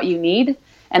asking for what you need,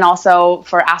 and also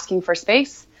for asking for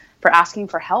space, for asking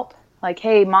for help. Like,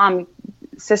 hey, mom,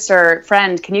 sister,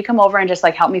 friend, can you come over and just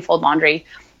like help me fold laundry?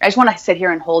 I just want to sit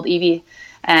here and hold Evie,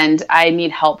 and I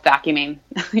need help vacuuming,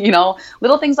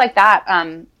 little things like that.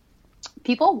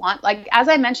 People want, like, as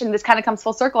I mentioned, this kind of comes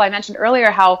full circle. I mentioned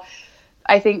earlier how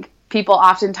I think people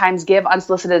oftentimes give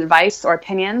unsolicited advice or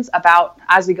opinions about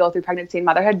as we go through pregnancy and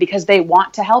motherhood because they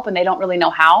want to help and they don't really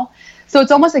know how. So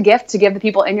it's almost a gift to give the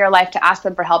people in your life to ask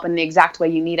them for help in the exact way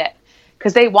you need it,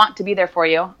 because they want to be there for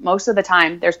you. Most of the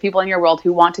time, there's people in your world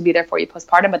who want to be there for you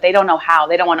postpartum, but they don't know how.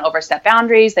 They don't want to overstep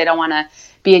boundaries. They don't want to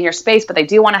be in your space, but they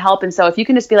do want to help. And so if you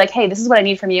can just be like, hey, this is what I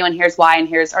need from you, and here's why,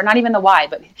 or not even the why,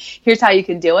 but here's how you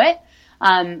can do it.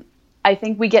 I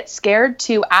think we get scared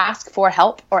to ask for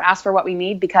help or ask for what we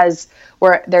need because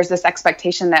there's this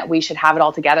expectation that we should have it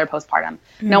all together postpartum.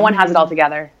 Mm-hmm. No one has it all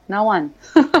together. No one.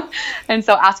 And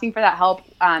so asking for that help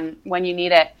when you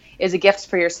need it is a gift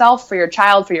for yourself, for your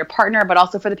child, for your partner, but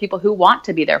also for the people who want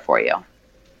to be there for you.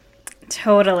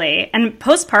 Totally. And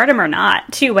postpartum or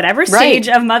not, too, whatever stage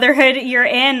of motherhood you're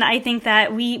in, I think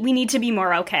that we need to be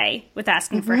more okay with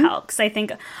asking for help. Because I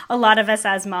think a lot of us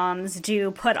as moms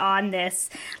do put on this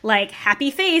like happy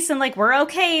face and like, we're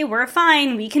okay, we're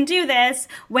fine, we can do this.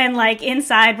 When like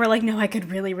inside we're like, no, I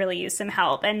could really, really use some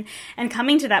help. And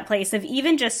coming to that place of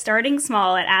even just starting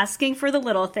small and asking for the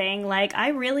little thing, like, I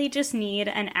really just need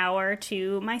an hour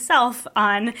to myself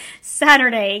on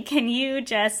Saturday. Can you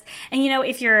just, and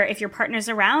if your partner's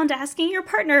around, asking your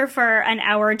partner for an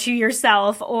hour to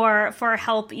yourself or for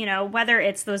help, whether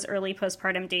it's those early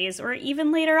postpartum days or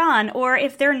even later on, or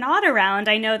if they're not around.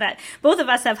 I know that both of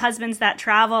us have husbands that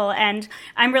travel, and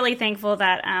I'm really thankful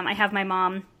that I have my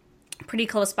mom pretty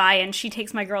close by, and she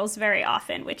takes my girls very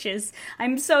often, which is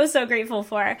I'm so, so grateful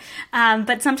for.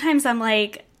 But sometimes I'm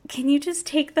like, can you just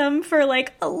take them for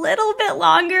like a little bit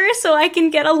longer so I can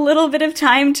get a little bit of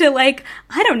time to like,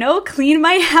 I don't know, clean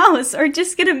my house or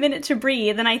just get a minute to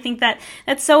breathe? And I think that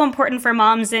that's so important for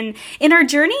moms in our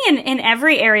journey in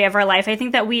every area of our life. I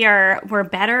think that we're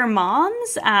better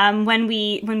moms when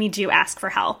we do ask for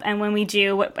help, and when we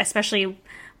do, especially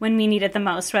when we need it the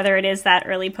most, whether it is that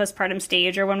early postpartum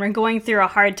stage or when we're going through a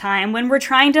hard time, when we're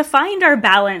trying to find our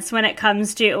balance when it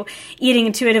comes to eating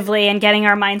intuitively and getting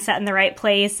our mindset in the right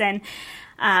place. And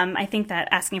I think that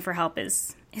asking for help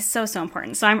is so, so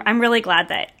important. So I'm really glad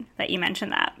that you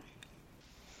mentioned that.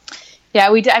 Yeah,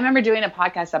 we did. I remember doing a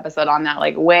podcast episode on that,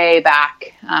 like way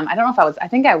back. I don't know if I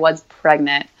think I was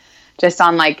pregnant, just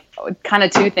on like kind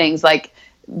of two things, like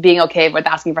being okay with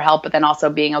asking for help, but then also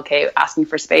being okay asking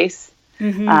for space.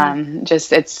 Mm-hmm.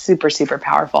 It's super, super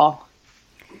powerful.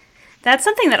 That's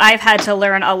something that I've had to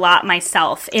learn a lot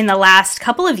myself in the last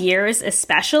couple of years,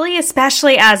 especially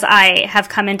as I have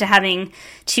come into having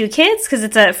two kids,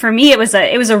 because for me it was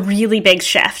a really big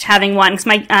shift having one, because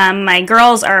my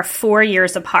girls are 4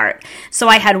 years apart. So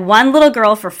I had one little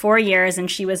girl for 4 years,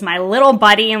 and she was my little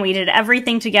buddy, and we did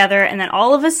everything together. And then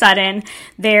all of a sudden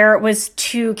there was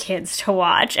two kids to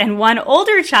watch, and one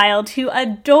older child who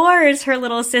adores her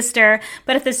little sister,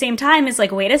 but at the same time is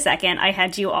like, wait a second, I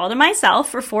had you all to myself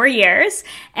for 4 years,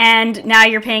 and now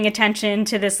you're paying attention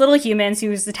to this little human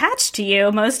who's attached to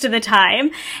you most of the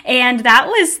time. And that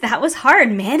was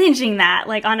hard, managing that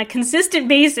like on a consistent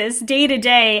basis, day to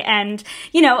day, and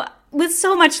with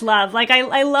so much love. Like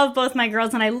I love both my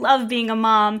girls and I love being a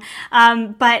mom,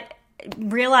 but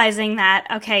realizing that,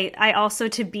 okay, I also,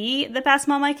 to be the best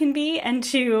mom I can be and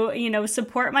to,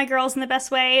 support my girls in the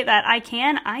best way that I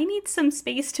can, I need some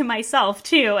space to myself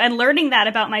too. And learning that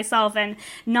about myself and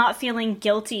not feeling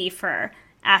guilty for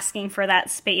asking for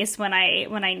that space when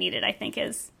I need it, I think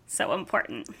is so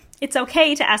important. It's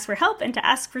okay to ask for help and to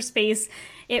ask for space.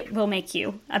 It will make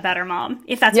you a better mom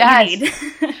if that's what you need.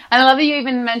 And I love that you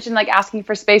even mentioned like asking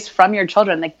for space from your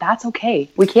children. Like, that's okay.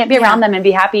 We can't be around them and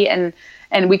be happy, and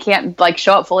we can't like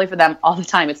show up fully for them all the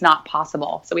time. It's not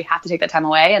possible. So we have to take that time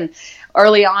away. And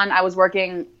early on, I was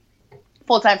working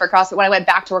full-time for CrossFit when I went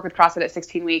back to work with CrossFit at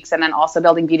 16 weeks, and then also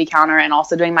building Beauty Counter and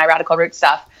also doing my Radical Root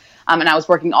stuff. And I was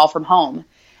working all from home.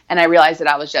 And I realized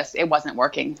that it wasn't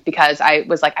working, because I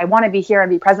was like, I want to be here and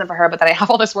be present for her, but then I have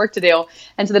all this work to do.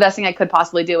 And so the best thing I could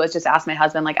possibly do was just ask my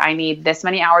husband, like, I need this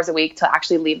many hours a week to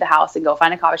actually leave the house and go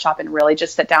find a coffee shop and really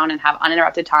just sit down and have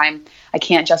uninterrupted time. I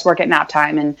can't just work at nap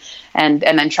time and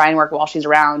then try and work while she's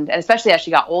around. And especially as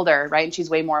she got older, right? And she's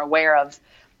way more aware of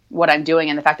what I'm doing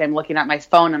and the fact that I'm looking at my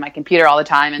phone and my computer all the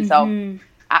time. And so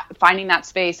finding that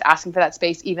space, asking for that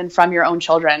space, even from your own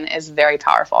children, is very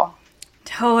powerful.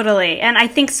 Totally. And I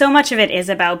think so much of it is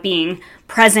about being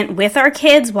present with our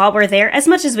kids while we're there as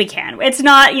much as we can. It's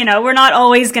not, we're not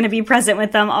always going to be present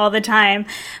with them all the time,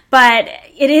 but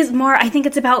it is more, I think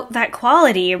it's about that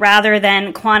quality rather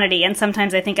than quantity. And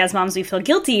sometimes I think as moms, we feel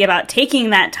guilty about taking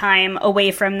that time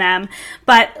away from them.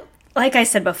 But like I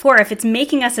said before, if it's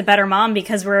making us a better mom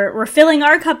because we're filling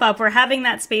our cup up, we're having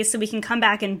that space so we can come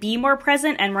back and be more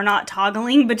present, and we're not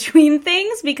toggling between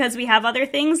things because we have other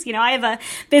things. I have a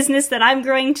business that I'm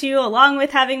growing to along with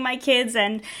having my kids,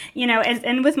 and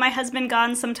and with my husband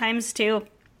gone sometimes too.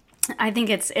 I think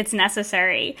it's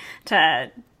necessary to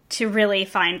really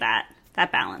find that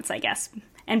balance, I guess,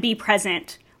 and be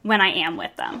present when I am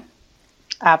with them.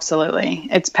 Absolutely.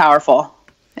 It's powerful.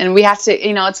 And we have to,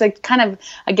 it's like kind of,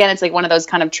 again, it's like one of those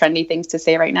kind of trendy things to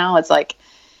say right now. It's like,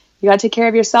 you got to take care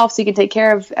of yourself so you can take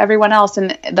care of everyone else.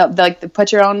 And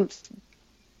put your own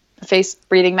face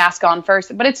breathing mask on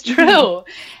first. But it's true.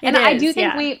 And I do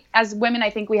think we, as women, I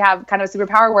think we have kind of a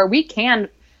superpower where we can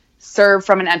serve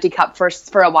from an empty cup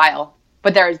for a while.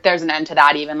 But there's an end to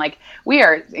that even. Like, we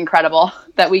are incredible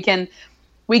that we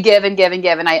give and give and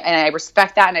give. And I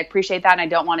respect that and I appreciate that. And I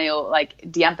don't want to like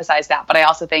de-emphasize that. But I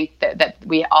also think that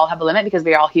we all have a limit because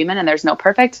we are all human and there's no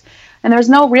perfect and there's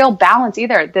no real balance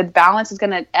either. The balance is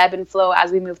going to ebb and flow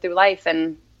as we move through life.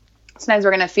 And sometimes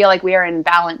we're going to feel like we are in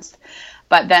balance,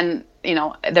 but then,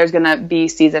 there's going to be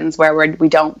seasons where we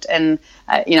don't. And,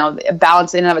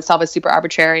 balance in and of itself is super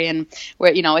arbitrary. And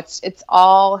where, it's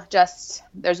all just,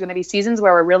 there's going to be seasons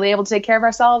where we're really able to take care of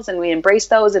ourselves and we embrace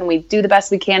those and we do the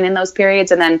best we can in those periods.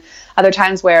 And then other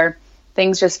times where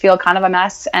things just feel kind of a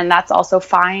mess, and that's also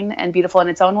fine and beautiful in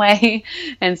its own way.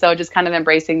 And so just kind of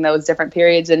embracing those different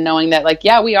periods and knowing that like,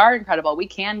 yeah, we are incredible. We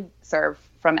can serve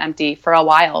from empty for a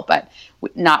while, but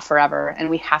not forever. And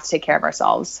we have to take care of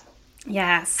ourselves.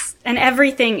 Yes. And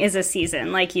everything is a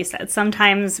season, like you said.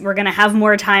 Sometimes we're going to have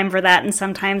more time for that, and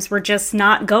sometimes we're just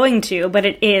not going to. But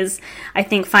it is, I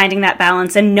think, finding that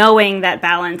balance and knowing that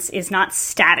balance is not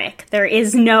static. There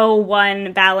is no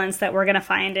one balance that we're going to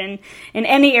find in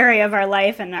any area of our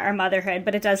life and our motherhood,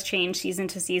 but it does change season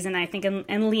to season, I think,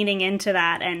 and leaning into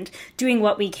that and doing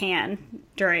what we can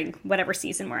during whatever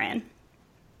season we're in.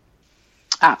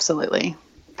 Absolutely.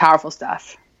 Powerful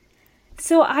stuff.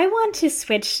 So I want to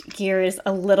switch gears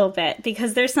a little bit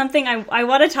because there's something I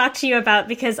want to talk to you about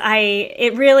because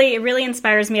it really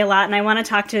inspires me a lot, and I want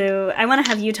to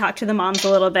have you talk to the moms a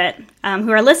little bit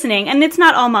who are listening. And it's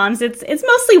not all moms; it's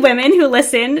mostly women who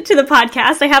listen to the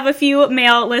podcast. I have a few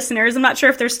male listeners. I'm not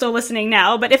sure if they're still listening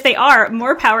now, but if they are,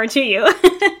 more power to you.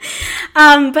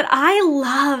 But I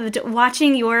loved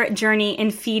watching your journey in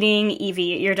feeding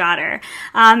Evie, your daughter.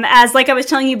 As like I was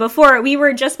telling you before, we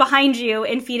were just behind you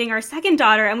in feeding our second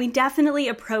daughter, and we definitely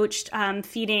approached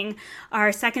feeding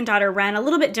our second daughter Ren a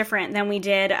little bit different than we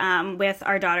did with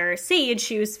our daughter Sage,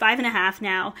 who's 5.5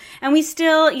 now. And we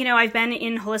still, I've been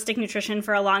in holistic nutrition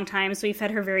for a long time, so we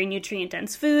fed her very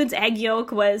nutrient-dense foods. Egg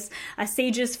yolk was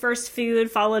Sage's first food,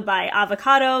 followed by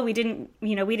avocado. We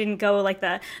didn't go like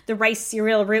the rice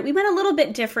cereal route. We went a little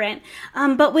bit different.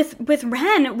 But with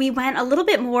Ren, we went a little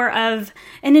bit more of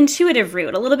an intuitive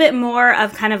route, a little bit more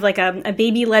of kind of like a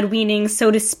baby-led weaning,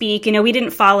 so to speak. We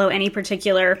didn't follow any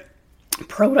particular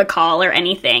protocol or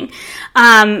anything.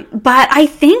 But I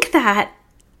think that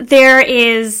there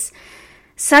is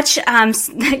such,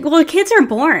 kids are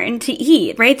born to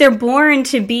eat, right? They're born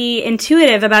to be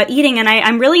intuitive about eating. And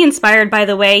I'm really inspired by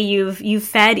the way you've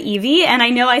fed Evie. And I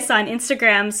know I saw an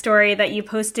Instagram story that you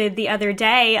posted the other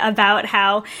day about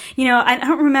how, I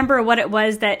don't remember what it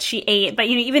was that she ate, but,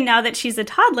 even now that she's a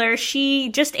toddler, she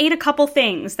just ate a couple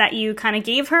things that you kind of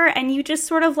gave her and you just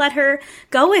sort of let her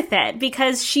go with it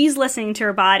because she's listening to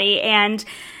her body and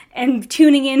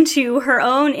tuning into her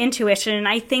own intuition. And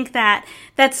I think that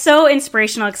that's so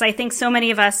inspirational because I think so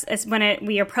many of us,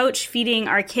 we approach feeding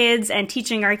our kids and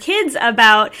teaching our kids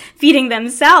about feeding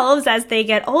themselves as they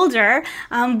get older,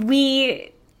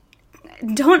 we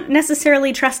don't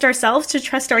necessarily trust ourselves to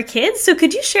trust our kids. So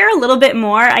could you share a little bit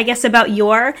more, I guess, about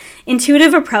your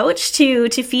intuitive approach to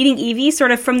feeding Evie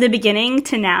sort of from the beginning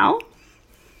to now?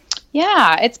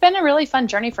 Yeah, it's been a really fun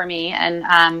journey for me.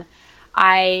 And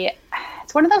it's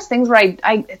it's one of those things where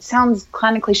it sounds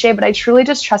kind of cliche, but I truly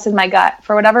just trusted my gut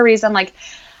for whatever reason. Like,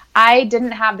 I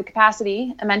didn't have the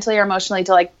capacity mentally or emotionally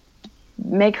to like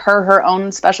make her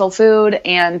own special food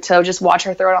and to just watch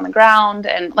her throw it on the ground.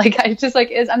 And like, I just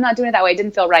like, I'm not doing it that way. It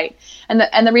didn't feel right.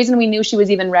 And the reason we knew she was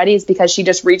even ready is because she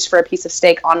just reached for a piece of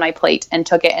steak on my plate and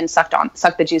took it and sucked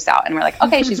the juice out. And we're like,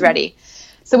 okay, she's ready.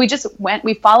 So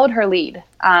we followed her lead.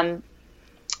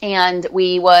 And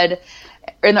we would,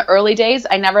 in the early days,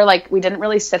 we didn't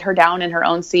really sit her down in her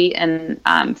own seat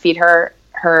and feed her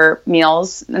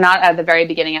meals, not at the very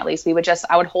beginning, at least.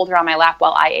 I would hold her on my lap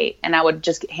while I ate, and I would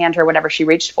just hand her whatever she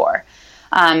reached for.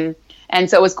 And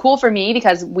so it was cool for me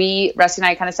because Rusty and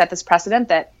I kind of set this precedent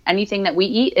that anything that we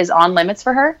eat is on limits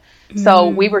for her. So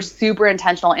we were super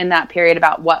intentional in that period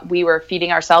about what we were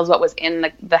feeding ourselves, what was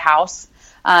in the house.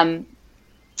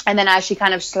 And then as she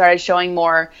kind of started showing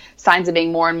more signs of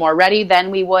being more and more ready, then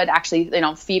we would actually,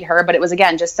 feed her. But it was,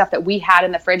 again, just stuff that we had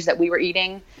in the fridge that we were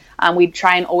eating. We'd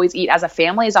try and always eat as a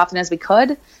family as often as we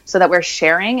could so that we're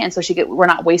sharing. And so we're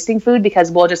not wasting food because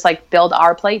we'll just like build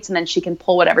our plates and then she can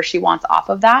pull whatever she wants off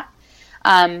of that.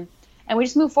 And we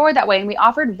just move forward that way. And we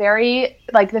offered very,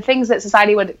 like, the things that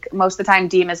society would most of the time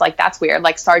deem as like, that's weird.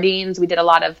 Like sardines. We did a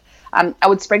lot of, I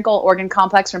would sprinkle organ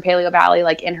complex from Paleo Valley,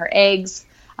 like in her eggs.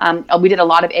 We did a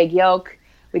lot of egg yolk.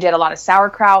 We did a lot of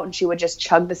sauerkraut, and she would just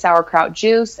chug the sauerkraut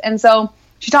juice. And so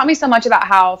she taught me so much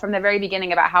about from the very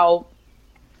beginning, about how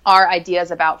our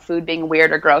ideas about food being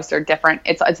weird or gross or different.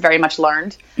 It's very much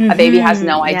learned. A baby has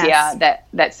no idea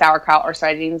that sauerkraut or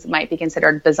sardines might be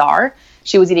considered bizarre.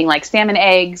 She was eating like salmon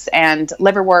eggs and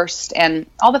liverwurst and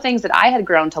all the things that I had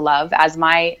grown to love as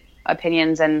my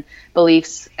opinions and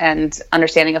beliefs and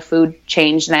understanding of food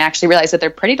changed. And I actually realized that they're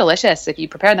pretty delicious if you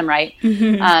prepare them right.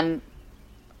 And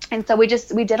so we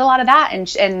did a lot of that,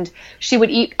 and she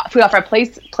would eat food off our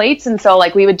plates. And so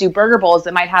like we would do burger bowls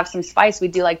that might have some spice.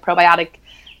 We'd do like probiotic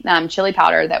chili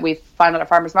powder that we found at a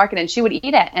farmer's market, and she would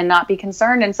eat it and not be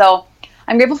concerned. And so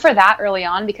I'm grateful for that early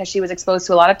on because she was exposed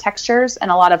to a lot of textures and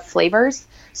a lot of flavors.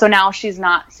 So now she's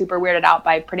not super weirded out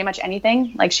by pretty much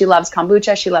anything. Like, she loves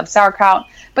kombucha, she loves sauerkraut.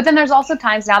 But then there's also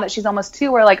times now that she's almost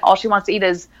 2 where like all she wants to eat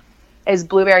is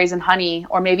blueberries and honey,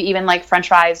 or maybe even like French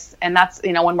fries. And that's,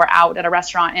 when we're out at a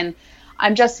restaurant. And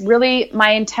I'm just really,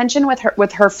 my intention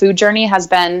with her food journey has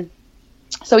been,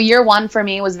 so year 1 for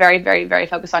me was very, very, very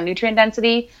focused on nutrient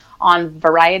density, on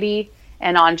variety,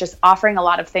 and on just offering a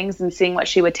lot of things and seeing what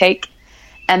she would take.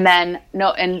 And then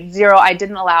 0,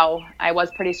 I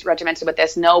was pretty regimented with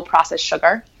this, no processed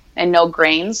sugar and no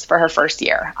grains for her first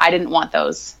year. I didn't want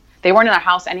those. They weren't in our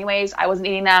house anyways. I wasn't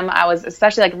eating them. I was,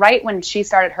 especially like right when she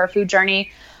started her food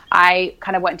journey, I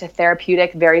kind of went into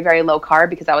therapeutic, very, very low carb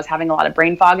because I was having a lot of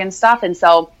brain fog and stuff. And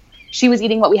so she was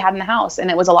eating what we had in the house. And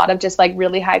it was a lot of just like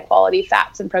really high quality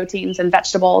fats and proteins and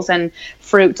vegetables and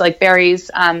fruit, like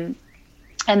berries. And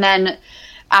then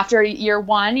after year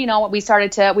 1, we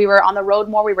were on the road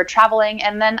more, we were traveling.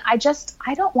 And then I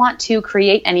don't want to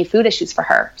create any food issues for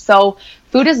her. So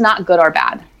food is not good or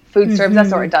bad. Food serves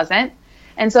us or it doesn't.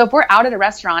 And so if we're out at a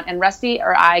restaurant and Rusty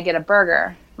or I get a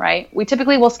burger, right, we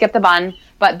typically will skip the bun,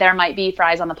 but there might be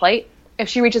fries on the plate. If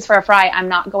she reaches for a fry, I'm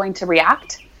not going to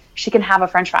react. She can have a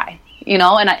French fry, and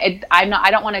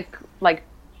I don't want to like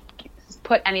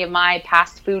put any of my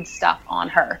past food stuff on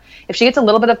her. If she gets a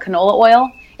little bit of canola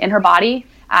oil in her body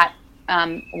at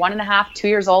 1.5, 2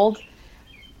 years old,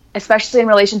 especially in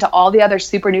relation to all the other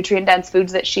super nutrient dense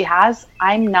foods that she has,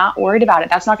 I'm not worried about it.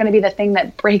 That's not going to be the thing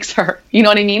that breaks her. You know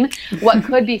what I mean? What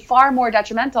could be far more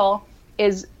detrimental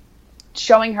is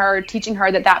teaching her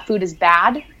that food is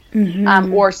bad,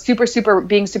 or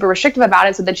being super restrictive about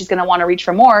it so that she's going to want to reach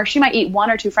for more. She might eat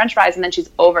 1 or 2 French fries and then she's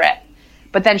over it.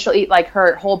 But then she'll eat like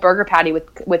her whole burger patty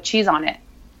with cheese on it.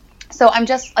 So I'm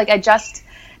just like,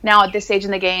 now at this stage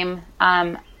in the game,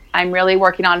 I'm really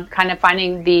working on kind of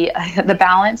finding the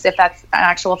balance, if that's an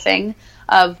actual thing,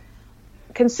 of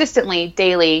consistently,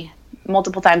 daily,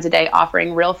 multiple times a day,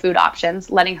 offering real food options,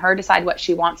 letting her decide what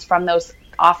she wants from those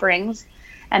offerings.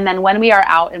 And then when we are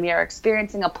out and we are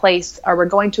experiencing a place, or we're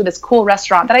going to this cool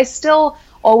restaurant, that I still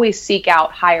always seek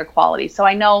out higher quality. So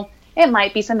I know it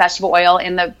might be some vegetable oil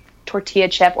in the tortilla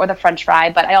chip or the French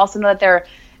fry, but I also know that their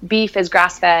beef is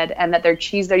grass-fed and that their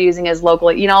cheese they're using is local,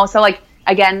 so like,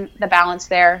 again, the balance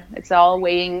there, it's all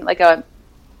weighing like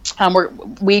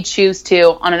we choose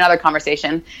to, on another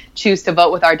conversation, choose to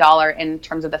vote with our dollar in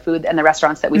terms of the food and the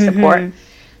restaurants that we support.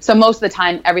 So most of the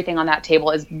time, everything on that table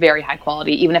is very high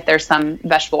quality, even if there's some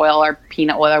vegetable oil or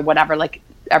peanut oil or whatever, like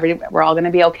we're all going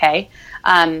to be okay.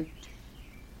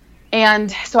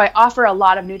 And so I offer a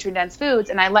lot of nutrient-dense foods,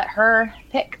 and I let her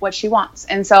pick what she wants.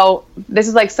 And so this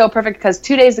is like so perfect because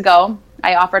 2 days ago,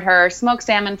 I offered her smoked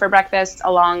salmon for breakfast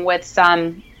along with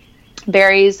some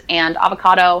berries and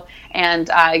avocado. And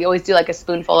I always do like a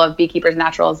spoonful of Beekeeper's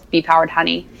Naturals bee-powered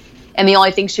honey. And the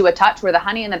only things she would touch were the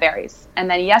honey and the berries. And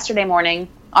then yesterday morning,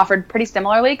 offered pretty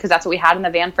similarly because that's what we had in the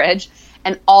van fridge.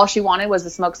 And all she wanted was the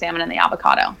smoked salmon and the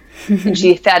avocado. And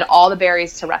she fed all the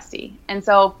berries to Rusty. And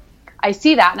so I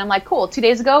see that and I'm like, cool, 2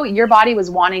 days ago, your body was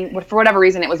wanting, for whatever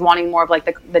reason, it was wanting more of like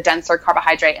the denser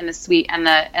carbohydrate and the sweet and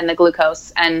the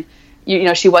glucose. And, you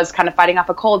know, she was kind of fighting off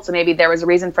a cold. So maybe there was a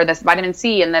reason for this vitamin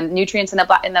C and the nutrients in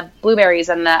the blueberries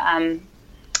and the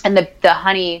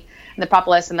honey and the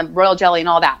propolis and the royal jelly and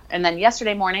all that. And then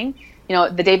yesterday morning, you know,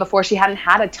 the day before, she hadn't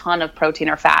had a ton of protein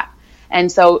or fat.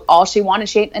 And so all she wanted,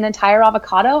 she ate an entire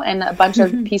avocado and a bunch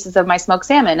of pieces of my smoked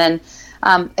salmon. And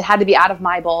it had to be out of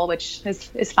my bowl, which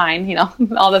is fine, you know,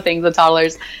 all the things with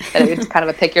toddlers. It's kind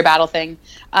of a pick your battle thing.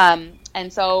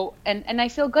 And so, and I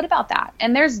feel good about that.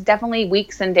 And there's definitely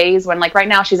weeks and days when, like right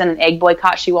now, she's in an egg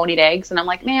boycott. She won't eat eggs. And I'm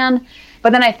like, man,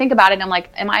 but then I think about it and I'm like,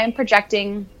 am I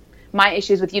projecting my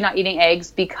issues with you not eating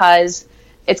eggs because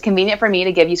it's convenient for me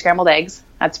to give you scrambled eggs?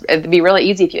 It'd be really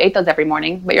easy if you ate those every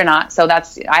morning, but you're not. So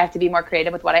I have to be more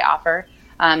creative with what I offer.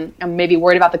 I'm maybe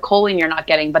worried about the choline you're not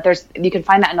getting, but you can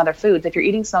find that in other foods. If you're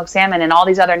eating smoked salmon and all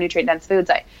these other nutrient dense foods,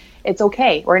 it's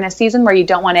okay. We're in a season where you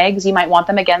don't want eggs. You might want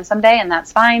them again someday, and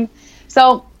that's fine.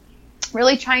 So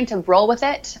really trying to roll with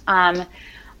it.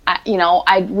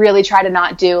 I really try to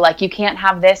not do like, you can't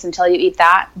have this until you eat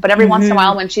that. But every once in a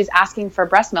while when she's asking for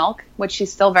breast milk, which she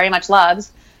still very much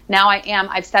loves, now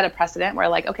I've set a precedent where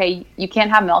like, okay, you can't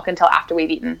have milk until after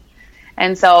we've eaten.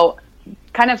 And so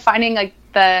kind of finding like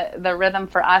the rhythm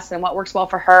for us and what works well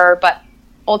for her. But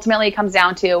ultimately it comes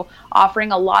down to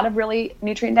offering a lot of really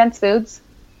nutrient dense foods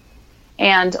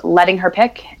and letting her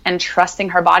pick and trusting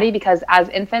her body, because as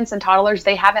infants and toddlers,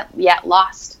 they haven't yet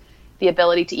lost the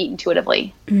ability to eat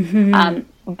intuitively.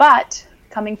 But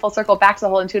coming full circle back to the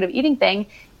whole intuitive eating thing,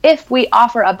 if we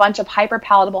offer a bunch of hyper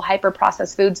palatable, hyper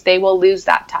processed foods, they will lose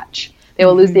that touch. They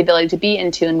will lose the ability to be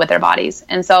in tune with their bodies.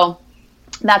 And so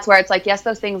that's where it's like, yes,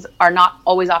 those things are not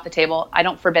always off the table. I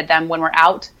don't forbid them. When we're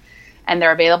out and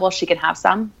they're available, she can have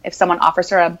some. If someone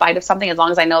offers her a bite of something, as long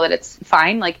as I know that it's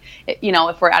fine. Like,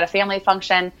 if we're at a family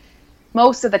function,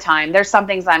 most of the time, there's some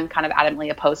things I'm kind of adamantly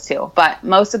opposed to, but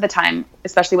most of the time,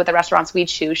 especially with the restaurants we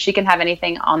choose, she can have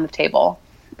anything on the table.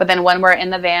 But then when we're in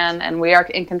the van and we are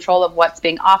in control of what's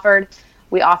being offered,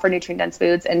 we offer nutrient-dense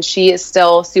foods, and she is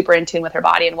still super in tune with her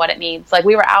body and what it needs. Like,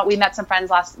 we were out, we met some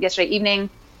friends yesterday evening,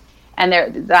 and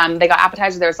they got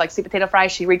appetizers. There was like sweet potato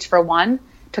fries. She reached for one,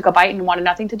 took a bite, and wanted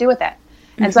nothing to do with it.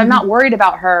 And so I'm not worried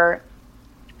about her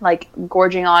like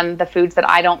gorging on the foods that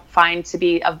I don't find to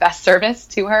be of best service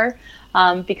to her,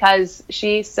 because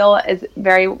she still is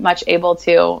very much able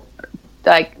to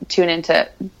like tune into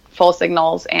full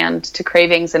signals and to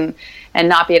cravings and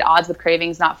not be at odds with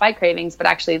cravings, not fight cravings, but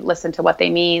actually listen to what they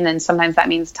mean. And sometimes that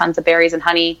means tons of berries and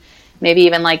honey, maybe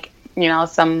even like,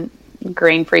 some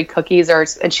grain-free cookies,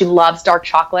 and she loves dark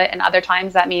chocolate. And other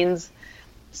times that means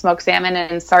smoked salmon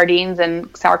and sardines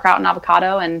and sauerkraut and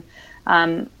avocado. And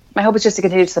my hope is just to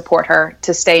continue to support her,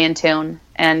 to stay in tune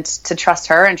and to trust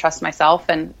her and trust myself.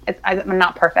 And I'm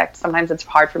not perfect. Sometimes it's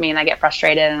hard for me and I get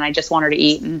frustrated and I just want her to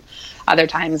eat. And other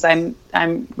times I'm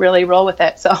really roll with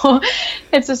it. So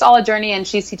it's just all a journey, and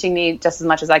she's teaching me just as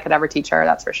much as I could ever teach her.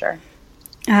 That's for sure.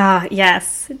 Ah,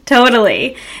 yes,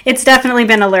 totally. It's definitely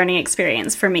been a learning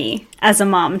experience for me as a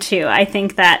mom, too. I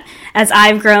think that as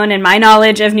I've grown in my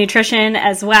knowledge of nutrition,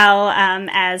 as well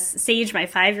as Sage, my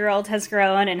 5-year-old, has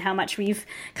grown, and how much we've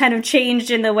kind of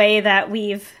changed in the way that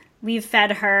we've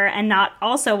fed her, and not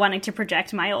also wanting to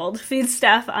project my old food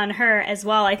stuff on her as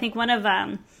well. I think one of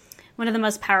the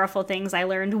most powerful things I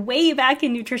learned way back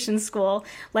in nutrition school,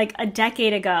 like a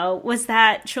decade ago, was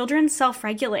that children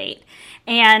self-regulate.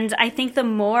 And I think the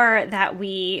more that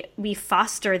we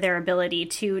foster their ability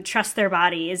to trust their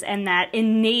bodies and that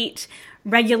innate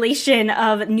regulation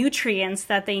of nutrients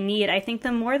that they need, I think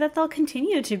the more that they'll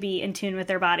continue to be in tune with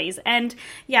their bodies. And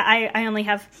yeah, I only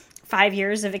have 5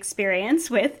 years of experience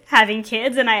with having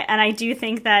kids, and I do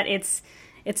think that it's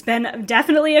been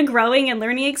definitely a growing and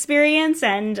learning experience,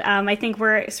 and I think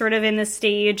we're sort of in the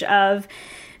stage of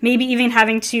maybe even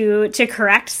having to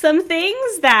correct some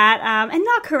things that, and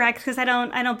not correct, because I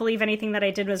don't believe anything that I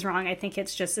did was wrong. I think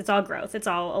it's all growth. It's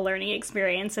all a learning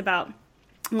experience about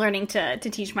learning to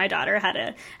teach my daughter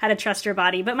how to trust her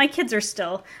body. But my kids are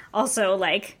still also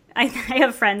like I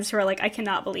have friends who are like, I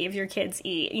cannot believe your kids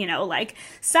eat, like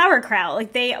sauerkraut.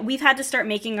 Like we've had to start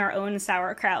making our own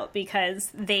sauerkraut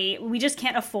because we just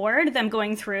can't afford them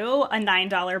going through a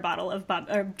 $9 bottle of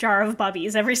or jar of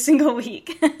Bubbies every single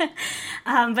week.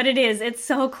 But it's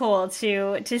so cool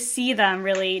to see them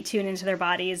really tune into their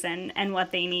bodies and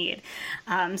what they need.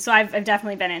 So I've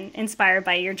definitely been inspired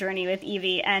by your journey with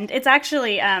Evie, and it's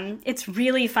actually it's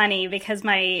really funny because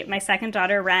my second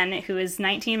daughter Ren, who is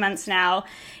 19 months now,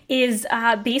 is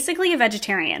basically a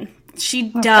vegetarian. She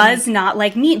does not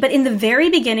like meat, but in the very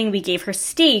beginning, we gave her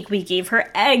steak, we gave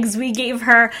her eggs, we gave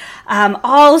her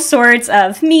all sorts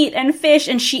of meat and fish,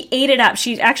 and she ate it up.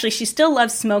 She still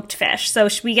loves smoked fish, so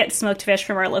we get smoked fish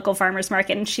from our local farmer's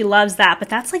market, and she loves that, but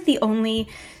that's like the only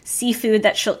seafood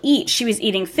that she'll eat. She was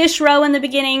eating fish roe in the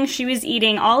beginning, she was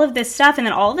eating all of this stuff, and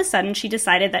then all of a sudden she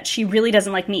decided that she really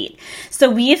doesn't like meat. So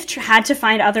we've had to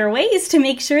find other ways to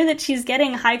make sure that she's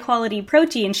getting high quality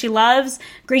protein. She loves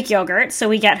Greek yogurt, so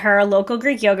we get her a local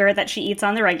Greek yogurt that she eats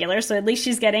on the regular, so at least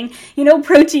she's getting,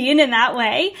 protein in that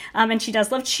way. And she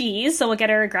does love cheese, so we'll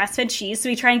get her grass-fed cheese. So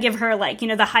we try and give her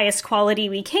the highest quality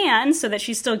we can so that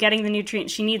she's still getting the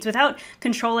nutrients she needs without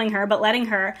controlling her, but letting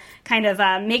her kind of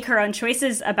make her own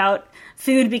choices about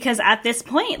food, because at this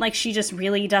point, she just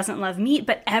really doesn't love meat.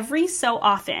 But every so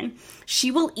often,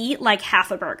 she will eat half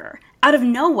a burger. Out of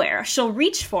nowhere, she'll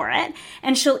reach for it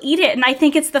and she'll eat it. And I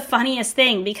think it's the funniest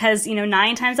thing because,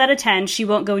 9 times out of 10, she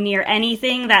won't go near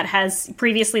anything that has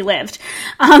previously lived.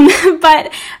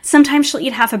 But sometimes she'll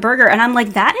eat half a burger and I'm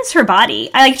like, that is her body.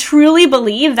 I truly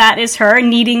believe that is her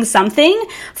needing something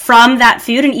from that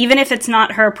food. And even if it's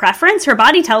not her preference, her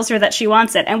body tells her that she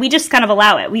wants it. And we just kind of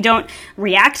allow it. We don't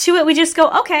react to it. We just go,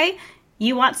 okay,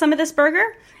 you want some of this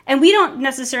burger? And we don't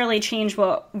necessarily change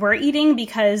what we're eating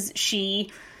because she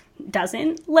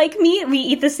doesn't like meat. We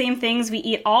eat the same things. We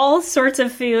eat all sorts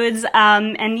of foods.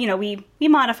 And we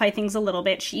modify things a little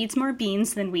bit. She eats more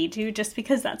beans than we do just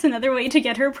because that's another way to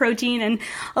get her protein and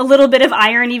a little bit of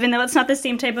iron, even though it's not the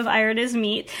same type of iron as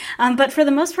meat. But for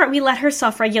the most part, we let her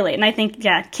self-regulate. And I think,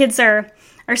 kids are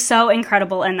so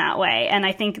incredible in that way. And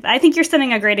I think you're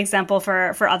setting a great example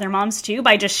for other moms too,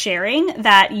 by just sharing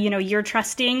that, you're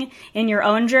trusting in your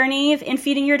own journey in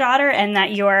feeding your daughter and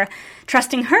that you're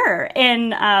trusting her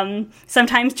in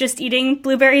sometimes just eating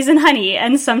blueberries and honey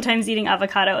and sometimes eating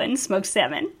avocado and smoked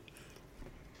salmon.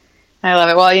 I love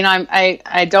it. Well,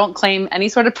 I don't claim any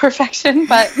sort of perfection,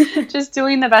 but just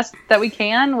doing the best that we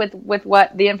can with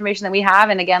what the information that we have.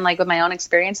 And again, with my own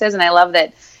experiences. And I love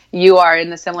that you are in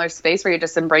the similar space where you're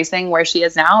just embracing where she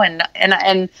is now.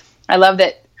 And I love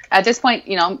that at this point,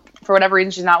 for whatever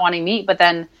reason, she's not wanting meat, but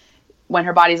then when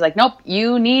her body's like, nope,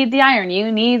 you need the iron, you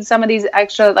need some of these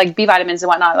extra B vitamins and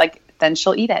whatnot, then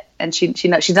she'll eat it. And she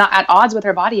knows she's not at odds with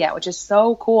her body yet, which is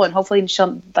so cool. And hopefully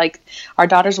our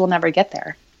daughters will never get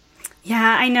there.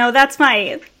 Yeah, I know. That's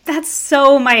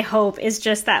so my hope, is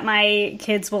just that my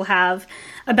kids will have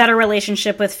a better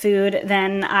relationship with food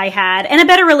than I had, and a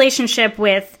better relationship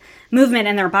with movement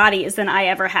in their bodies than I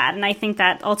ever had. And I think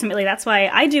that ultimately that's why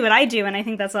I do what I do. And I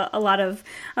think that's a lot of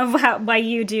why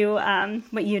you do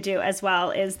what you do as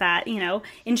well, is that,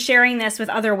 in sharing this with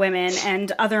other women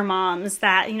and other moms,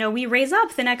 that, we raise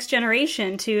up the next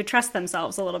generation to trust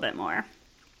themselves a little bit more.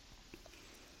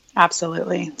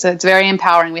 Absolutely. So it's very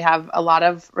empowering. We have a lot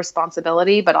of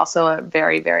responsibility, but also a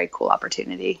very, very cool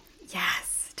opportunity.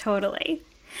 Yes, totally.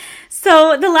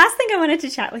 So the last thing I wanted to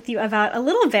chat with you about a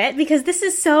little bit, because this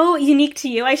is so unique to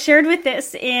you. I shared with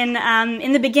this in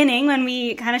the beginning when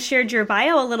we kind of shared your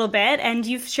bio a little bit, and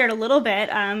you've shared a little bit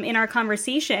in our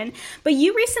conversation. But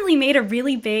you recently made a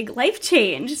really big life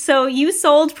change. So you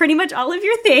sold pretty much all of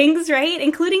your things, right,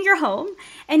 including your home,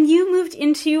 and you moved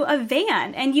into a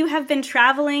van, and you have been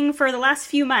traveling for the last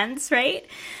few months, right?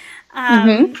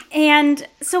 And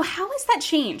so how has that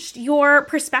changed your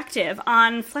perspective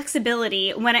on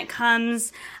flexibility when it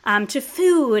comes to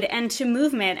food and to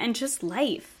movement and just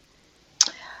life?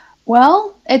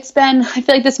 Well, I feel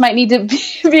like this might need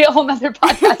to be a whole nother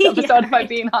podcast episode if I'm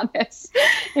being honest.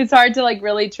 It's hard to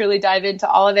really truly dive into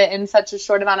all of it in such a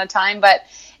short amount of time, but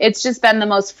it's just been the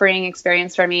most freeing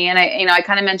experience for me. And I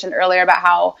kind of mentioned earlier about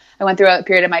how I went through a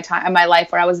period of my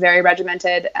life where I was very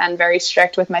regimented and very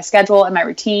strict with my schedule and my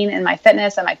routine and my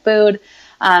fitness and my food.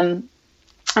 And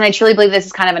I truly believe this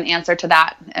is kind of an answer to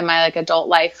that in my adult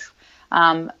life,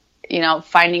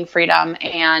 finding freedom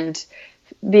and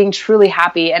being truly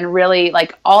happy, and really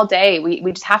all day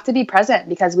we just have to be present,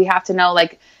 because we have to know,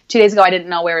 2 days ago I didn't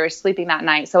know where we were sleeping that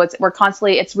night. So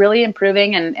it's really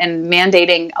improving and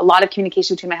mandating a lot of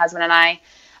communication between my husband and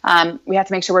I. We have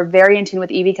to make sure we're very in tune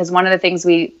with Evie, because one of the things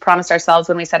we promised ourselves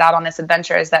when we set out on this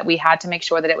adventure is that we had to make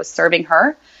sure that it was serving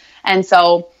her. And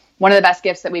so one of the best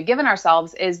gifts that we've given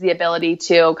ourselves is the ability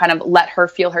to kind of let her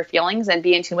feel her feelings and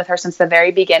be in tune with her since the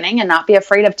very beginning and not be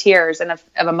afraid of tears and of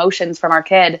emotions from our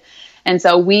kid. And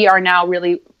so we are now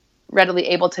really readily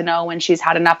able to know when she's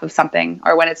had enough of something,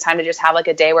 or when it's time to just have like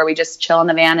a day where we just chill in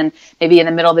the van, and maybe in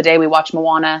the middle of the day we watch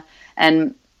Moana,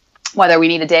 and whether we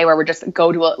need a day where we're just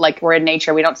go to like we're in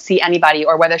nature, we don't see anybody,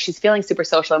 or whether she's feeling super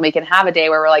social and we can have a day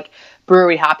where we're like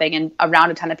brewery hopping and around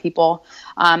a ton of people.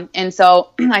 And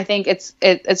so I think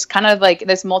it's kind of like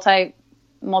this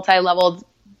multi-leveled,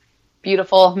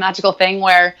 beautiful, magical thing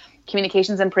where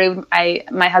communication's improved.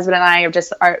 My husband and I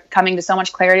are coming to so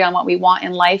much clarity on what we want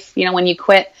in life. You know, when you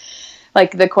quit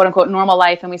like the quote unquote normal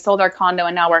life and we sold our condo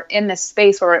and now we're in this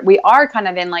space where we are kind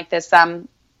of in like this,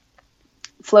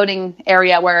 floating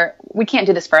area where we can't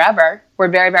do this forever. We're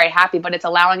very, very happy, but it's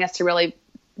allowing us to really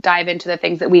dive into the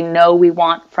things that we know we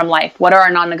want from life. What are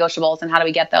our non-negotiables and how do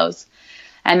we get those?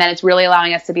 And then it's really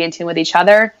allowing us to be in tune with each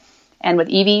other and with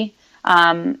Evie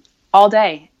all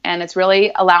day. And it's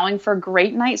really allowing for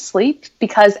great night's sleep,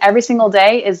 because every single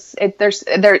day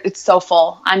it's so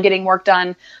full. I'm getting work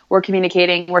done. We're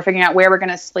communicating. We're figuring out where we're going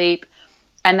to sleep.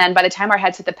 And then by the time our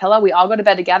heads hit the pillow, we all go to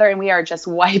bed together and we are just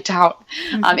wiped out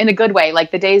in a good way. Like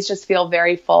the days just feel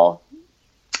very full.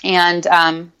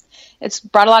 And it's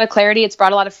brought a lot of clarity. It's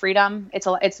brought a lot of freedom.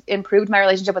 It's improved my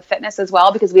relationship with fitness as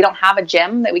well, because we don't have a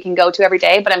gym that we can go to every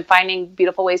day, but I'm finding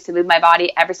beautiful ways to move my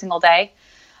body every single day.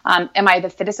 Am I the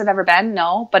fittest I've ever been?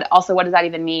 No. But also, what does that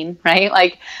even mean? Right?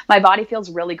 Like my body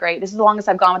feels really great. This is the longest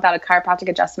I've gone without a chiropractic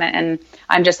adjustment. And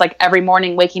I'm just like every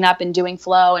morning waking up and doing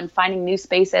flow and finding new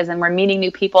spaces, and we're meeting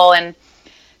new people and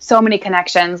so many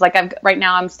connections. Like right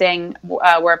now I'm staying,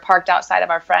 we're parked outside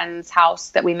of our friend's house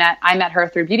that I met her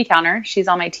through Beauty Counter. She's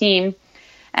on my team.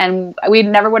 And we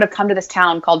never would have come to this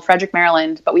town called Frederick,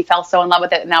 Maryland, but we fell so in love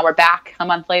with it. And now we're back a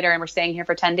month later and we're staying here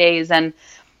for 10 days, and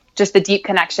just the deep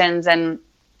connections and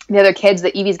the other kids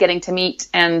that Evie's getting to meet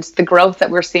and the growth that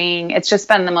we're seeing. It's just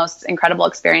been the most incredible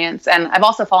experience. And I've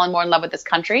also fallen more in love with this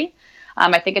country.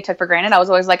 I think I took for granted. I was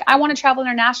always like, I want to travel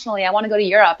internationally. I want to go to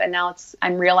Europe. And now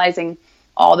I'm realizing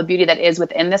all the beauty that is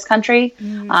within this country.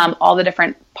 All the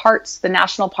different parts, the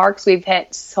national parks. We've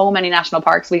hit so many national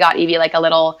parks. We got Evie like a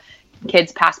little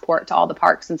kid's passport to all the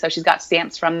parks. And so she's got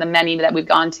stamps from the many that we've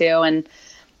gone to, and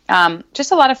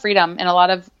just a lot of freedom and a lot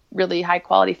of really high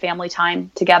quality family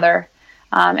time together.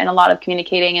 And a lot of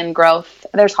communicating and growth.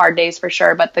 There's hard days for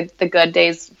sure, but the good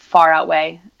days far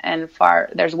outweigh, and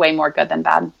there's way more good than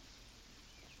bad.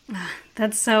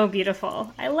 That's so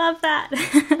beautiful. I love that.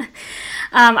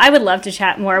 I would love to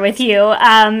chat more with you.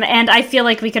 And I feel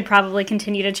like we could probably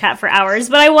continue to chat for hours,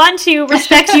 but I want to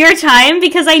respect your time,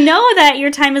 because I know that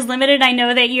your time is limited. I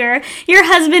know that your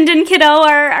husband and kiddo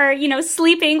are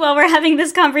sleeping while we're having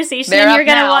this conversation. They're and you're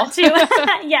going to want to,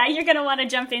 you're going to want to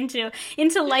jump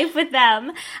into life with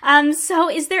them. So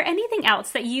is there anything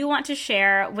else that you want to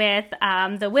share with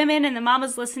the women and the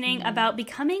mamas listening about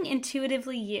becoming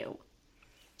intuitively you?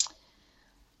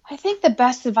 I think the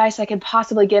best advice I could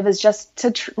possibly give is just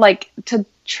to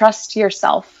trust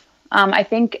yourself. I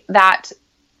think that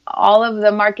all of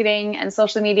the marketing and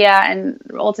social media and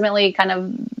ultimately kind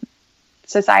of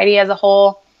society as a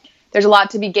whole, there's a lot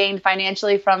to be gained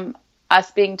financially from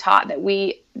us being taught that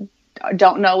we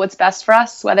don't know what's best for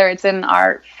us, whether it's in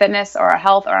our fitness or our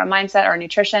health or our mindset or our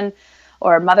nutrition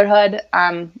or motherhood.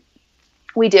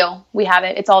 We do. We have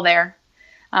it. It's all there.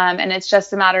 And it's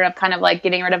just a matter of kind of like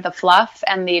getting rid of the fluff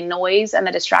and the noise and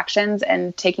the distractions,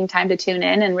 and taking time to tune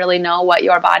in and really know what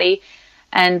your body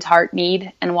and heart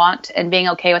need and want, and being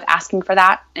okay with asking for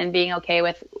that, and being okay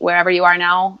with wherever you are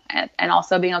now, and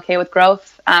also being okay with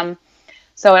growth.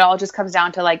 So it all just comes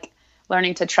down to like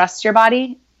learning to trust your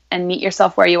body and meet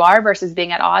yourself where you are versus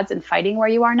being at odds and fighting where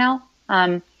you are now.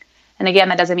 And again,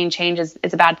 that doesn't mean change is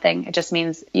a bad thing. It just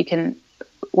means you can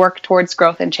work towards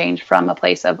growth and change from a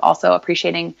place of also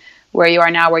appreciating where you are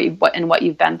now, what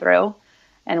you've been through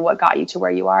and what got you to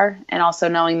where you are. And also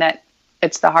knowing that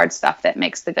it's the hard stuff that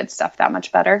makes the good stuff that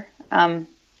much better. And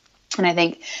I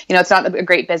think, it's not a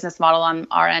great business model on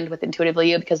our end with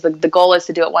Intuitively You, because the goal is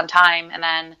to do it one time, and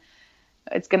then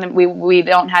we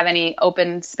don't have any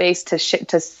open space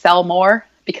to sell more,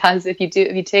 because if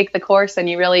you take the course and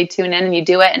you really tune in and you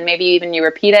do it, and maybe even you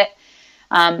repeat it,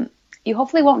 you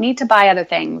hopefully won't need to buy other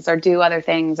things or do other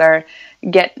things or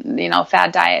get,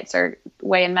 fad diets or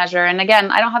weigh and measure. And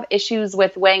again, I don't have issues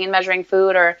with weighing and measuring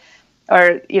food or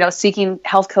seeking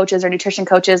health coaches or nutrition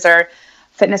coaches or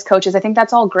fitness coaches. I think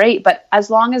that's all great. But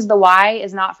as long as the why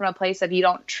is not from a place of you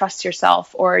don't trust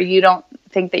yourself, or you don't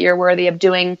think that you're worthy of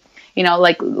doing,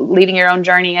 leading your own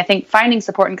journey, I think finding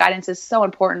support and guidance is so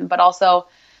important, but also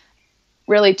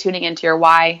really tuning into your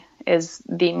why is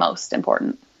the most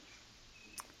important.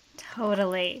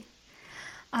 Totally.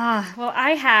 Well,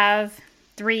 I have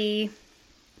 3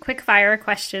 quick fire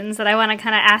questions that I want to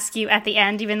kind of ask you at the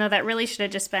end, even though that really should have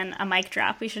just been a mic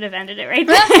drop. We should have ended it right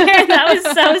there.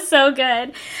 That was so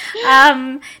good.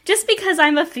 Just because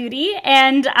I'm a foodie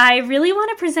and I really want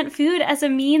to present food as a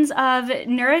means of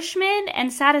nourishment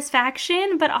and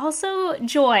satisfaction, but also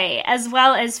joy as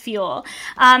well as fuel.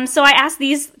 So I asked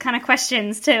these kind of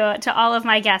questions to all of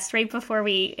my guests right before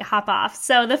we hop off.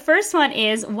 So the first one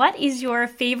is, what is your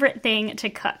favorite thing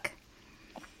to cook?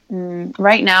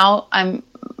 Right now, I'm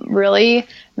really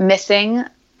missing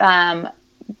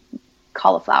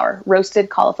cauliflower, roasted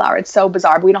cauliflower. It's so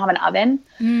bizarre, but we don't have an oven.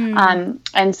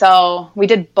 And so we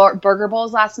did burger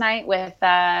bowls last night with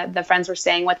the friends we're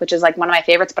staying with, which is like one of my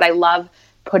favorites, but I love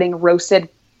putting roasted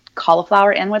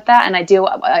cauliflower in with that. And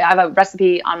I have a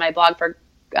recipe on my blog for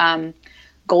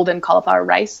golden cauliflower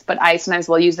rice, but I sometimes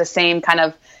will use the same kind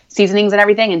of seasonings and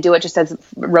everything and do it just as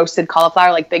roasted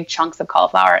cauliflower, like big chunks of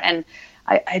cauliflower. And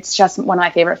it's just one of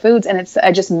my favorite foods, and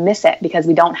I just miss it because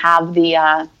we don't have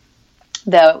the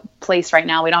place right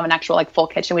now. We don't have an actual like full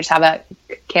kitchen. We just have a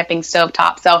camping stove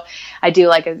top. So I do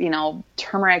like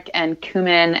turmeric and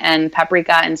cumin and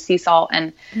paprika and sea salt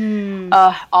and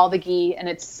all the ghee, and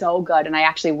it's so good. And I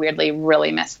actually weirdly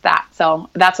really missed that. So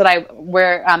that's what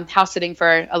we're house sitting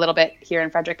for a little bit here in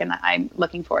Frederick, and I'm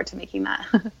looking forward to making that.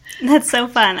 That's so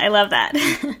fun. I love that.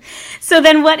 So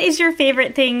then what is your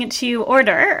favorite thing to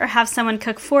order or have someone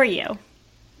cook for you?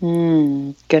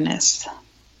 Goodness.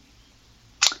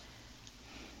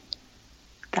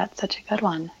 That's such a good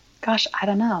one. Gosh, I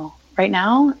don't know. Right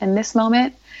now, in this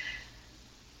moment,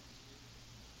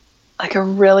 like a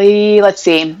really,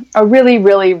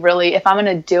 really, if I'm going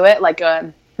to do it,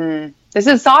 this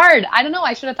is hard. I don't know.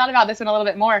 I should have thought about this one a little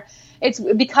bit more. It's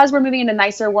because we're moving into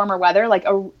nicer, warmer weather.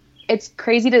 It's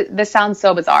crazy this sounds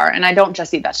so bizarre, and I don't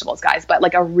just eat vegetables, guys, but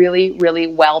like a really, really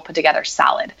well put together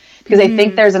salad, because I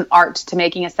think there's an art to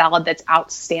making a salad that's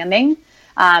outstanding,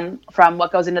 from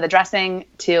what goes into the dressing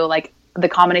to like the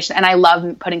combination. And I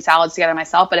love putting salads together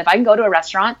myself, but if I can go to a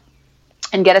restaurant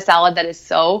and get a salad that is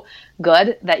so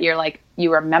good that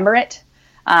you remember it,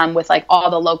 with like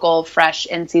all the local fresh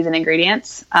in season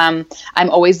ingredients, I'm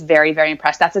always very, very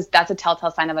impressed. That's a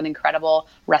telltale sign of an incredible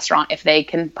restaurant if they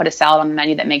can put a salad on the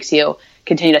menu that makes you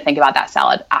continue to think about that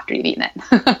salad after you've eaten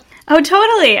it. Oh,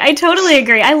 totally. I totally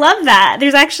agree. I love that.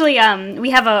 There's actually,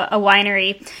 we have a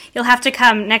winery. You'll have to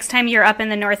come next time you're up in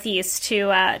the Northeast to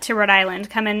Rhode Island.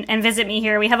 Come and visit me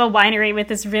here. We have a winery with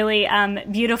this really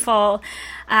beautiful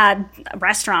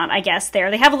restaurant, I guess,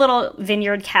 there. They have a little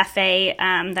vineyard cafe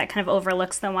that kind of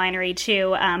overlooks the winery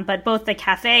too. But both the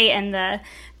cafe and the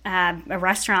a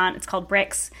restaurant, it's called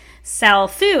Bricks, sell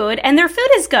food, and their food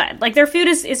is good. Like, their food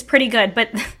is pretty good, but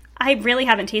I really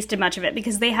haven't tasted much of it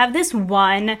because they have this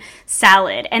one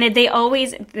salad, and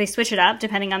they switch it up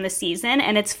depending on the season,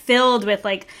 and it's filled with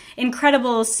like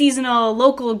incredible seasonal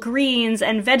local greens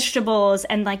and vegetables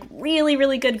and like really,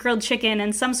 really good grilled chicken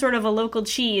and some sort of a local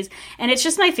cheese. And it's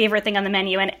just my favorite thing on the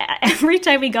menu. And every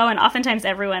time we go, and oftentimes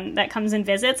everyone that comes and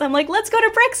visits, I'm like, let's go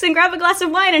to Bricks and grab a glass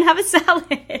of wine and have a salad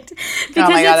because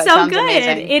it's so good.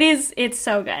 Amazing. It's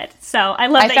so good. So I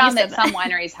love that you said that. I found that some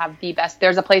wineries have the best.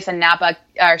 There's a place in Napa,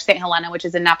 or St. Helena, which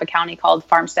is in Napa County, called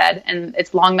Farmstead, and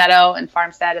it's Longmeadow and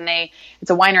Farmstead, and it's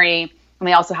a winery, and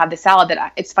they also have the salad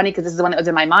that it's funny because this is the one that was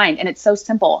in my mind, and it's so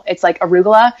simple. It's like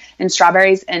arugula and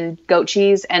strawberries and goat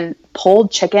cheese and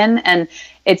pulled chicken, and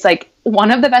it's like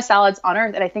one of the best salads on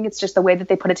earth. And I think it's just the way that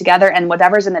they put it together, and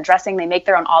whatever's in the dressing, they make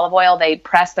their own olive oil, they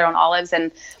press their own olives,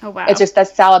 and it's just that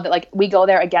salad that like we go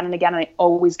there again and again, and I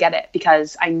always get it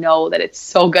because I know that it's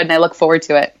so good and I look forward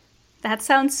to it. That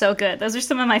sounds so good. Those are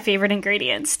some of my favorite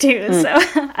ingredients too. So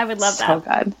I would love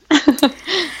that. So good.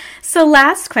 So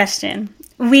last question.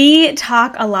 We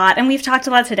talk a lot, and we've talked a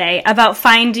lot today, about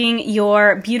finding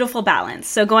your beautiful balance.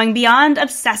 So going beyond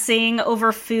obsessing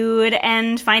over food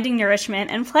and finding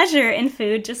nourishment and pleasure in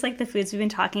food, just like the foods we've been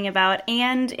talking about,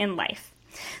 and in life.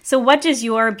 So what does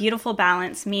your beautiful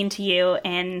balance mean to you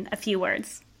in a few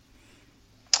words?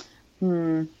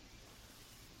 Let's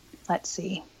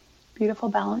see. Beautiful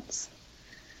balance.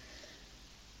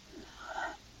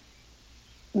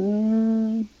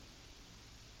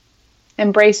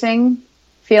 Embracing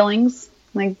feelings,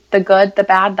 like the good, the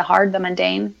bad, the hard, the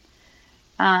mundane,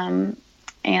 and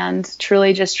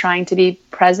truly just trying to be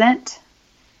present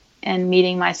and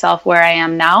meeting myself where I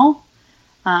am now,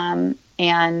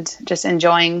 and just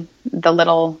enjoying the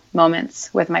little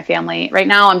moments with my family. Right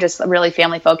now, I'm just really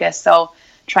family focused, so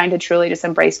trying to truly just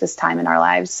embrace this time in our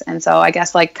lives. And so I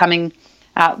guess like coming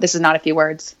This is not a few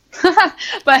words,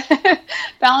 but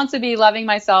balance would be loving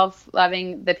myself,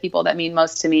 loving the people that mean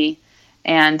most to me,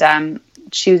 and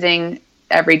choosing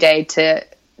every day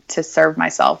to serve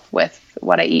myself with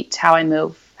what I eat, how I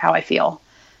move, how I feel,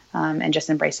 and just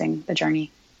embracing the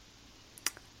journey.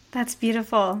 That's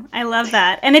beautiful. I love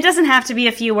that. And it doesn't have to be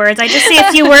a few words. I just say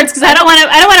a few words because I don't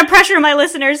want to pressure my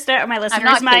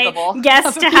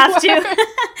guests to have to.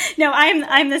 No,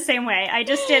 I'm the same way. I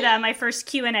just did my first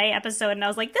Q&A episode and I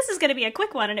was like, this is going to be a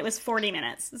quick one, and it was 40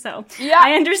 minutes. So yeah.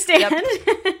 I understand.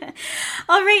 Yep.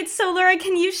 All right. So Laura,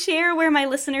 can you share where my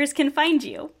listeners can find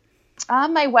you?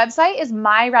 My website is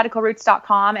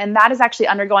myradicalroots.com, and that is actually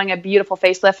undergoing a beautiful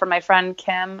facelift from my friend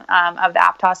Kim of the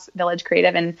Aptos Village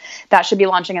Creative, and that should be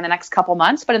launching in the next couple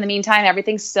months. But in the meantime,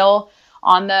 everything's still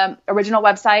on the original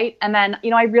website. And then,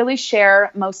 I really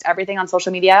share most everything on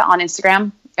social media on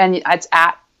Instagram, and it's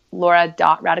at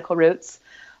laura.radicalroots.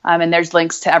 And there's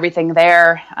links to everything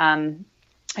there.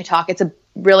 It's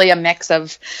really a mix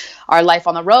of our life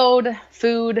on the road,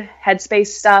 food, headspace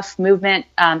stuff, movement,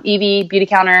 EV, beauty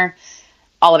counter,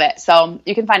 all of it. So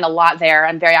you can find a lot there.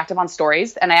 I'm very active on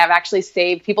stories, and I have actually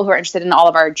saved people who are interested in all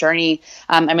of our journey.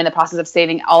 I'm in the process of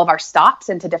saving all of our stops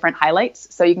into different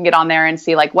highlights. So you can get on there and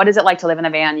see, like, what is it like to live in a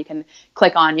van? You can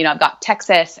click on, I've got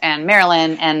Texas and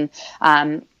Maryland and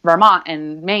Vermont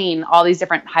and Maine, all these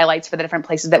different highlights for the different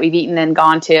places that we've eaten and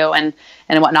gone to and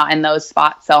whatnot in those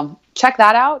spots. So check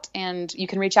that out, and you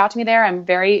can reach out to me there. I'm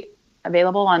very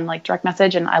available on direct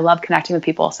message, and I love connecting with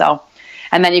people. So,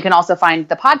 and then you can also find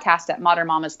the podcast at Modern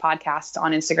Mamas Podcast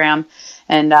on Instagram.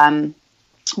 And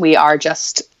we are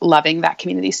just loving that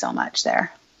community so much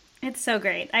there. It's so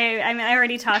great. I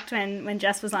already talked when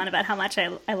Jess was on about how much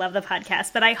I love the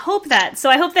podcast, but I hope that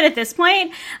at this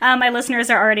point, my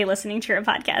listeners are already listening to your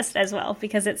podcast as well,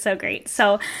 because it's so great.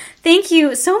 So thank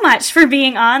you so much for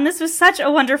being on. This was such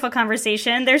a wonderful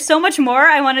conversation. There's so much more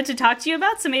I wanted to talk to you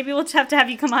about, so maybe we'll have to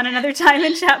have you come on another time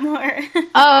and chat more.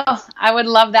 Oh, I would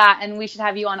love that. And we should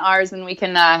have you on ours, and we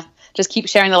can just keep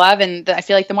sharing the love. And I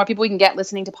feel like the more people we can get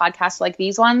listening to podcasts like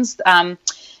these ones,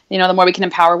 the more we can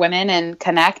empower women and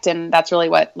connect. And that's really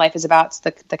what life is about,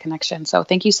 the connection. So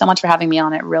thank you so much for having me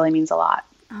on. It really means a lot.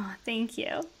 Oh, thank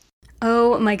you.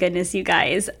 Oh my goodness, you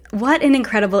guys. What an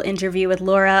incredible interview with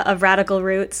Laura of Radical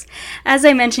Roots. As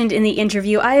I mentioned in the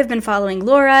interview, I have been following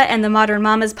Laura and the Modern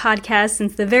Mamas podcast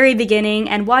since the very beginning,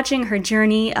 and watching her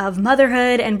journey of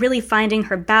motherhood and really finding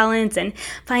her balance and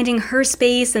finding her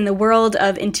space in the world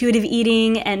of intuitive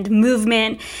eating and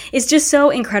movement is just so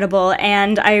incredible.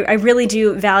 And I really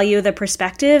do value the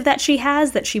perspective that she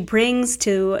has, that she brings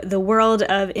to the world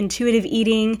of intuitive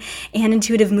eating and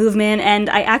intuitive movement.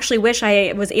 And I actually wish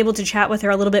I was able to chat with her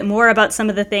a little bit more about some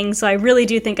of the things. So I really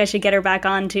do think I should get her back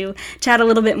on to chat a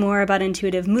little bit more about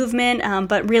intuitive movement,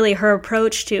 but really her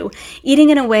approach to eating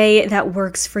in a way that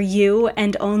works for you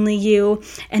and only you,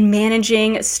 and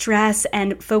managing stress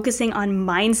and focusing on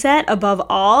mindset above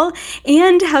all,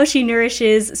 and how she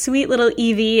nourishes sweet little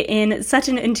Evie in such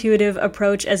an intuitive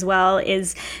approach as well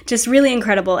is just really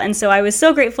incredible. And so I was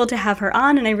so grateful to have her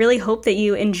on, and I really hope that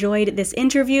you enjoyed this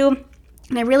interview.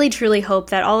 And I really, truly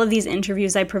hope that all of these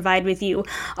interviews I provide with you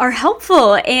are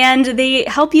helpful, and they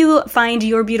help you find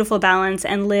your beautiful balance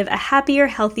and live a happier,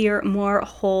 healthier, more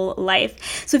whole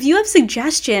life. So if you have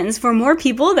suggestions for more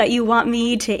people that you want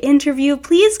me to interview,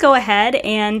 please go ahead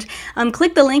and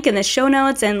click the link in the show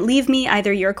notes and leave me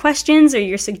either your questions or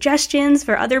your suggestions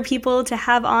for other people to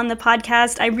have on the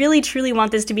podcast. I really, truly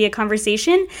want this to be a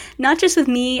conversation, not just with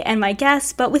me and my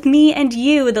guests, but with me and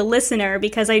you, the listener,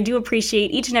 because I do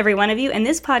appreciate each and every one of you. And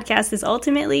this podcast is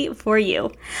ultimately for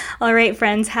you. All right,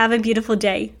 friends, have a beautiful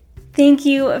day. Thank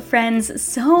you, friends,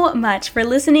 so much for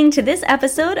listening to this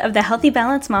episode of the Healthy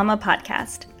Balance Mama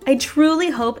podcast. I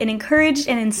truly hope it encouraged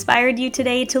and inspired you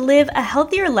today to live a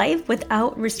healthier life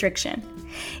without restriction.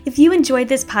 If you enjoyed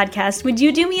this podcast, would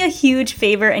you do me a huge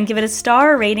favor and give it a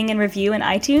star rating and review in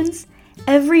iTunes?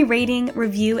 Every rating,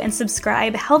 review, and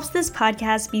subscribe helps this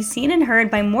podcast be seen and heard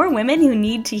by more women who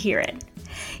need to hear it.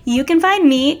 You can find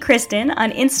me, Kristen,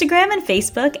 on Instagram and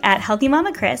Facebook at Healthy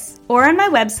Mama Chris, or on my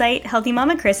website,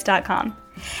 healthymamachris.com.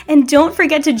 And don't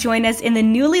forget to join us in the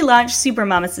newly launched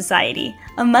Supermama Society,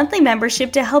 a monthly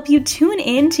membership to help you tune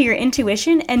in to your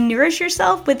intuition and nourish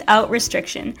yourself without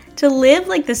restriction, to live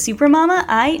like the supermama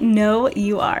I know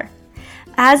you are.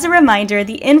 As a reminder,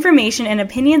 the information and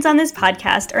opinions on this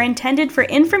podcast are intended for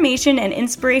information and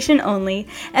inspiration only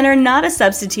and are not a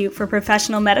substitute for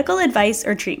professional medical advice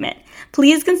or treatment.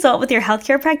 Please consult with your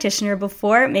healthcare practitioner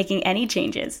before making any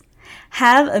changes.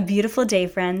 Have a beautiful day,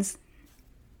 friends.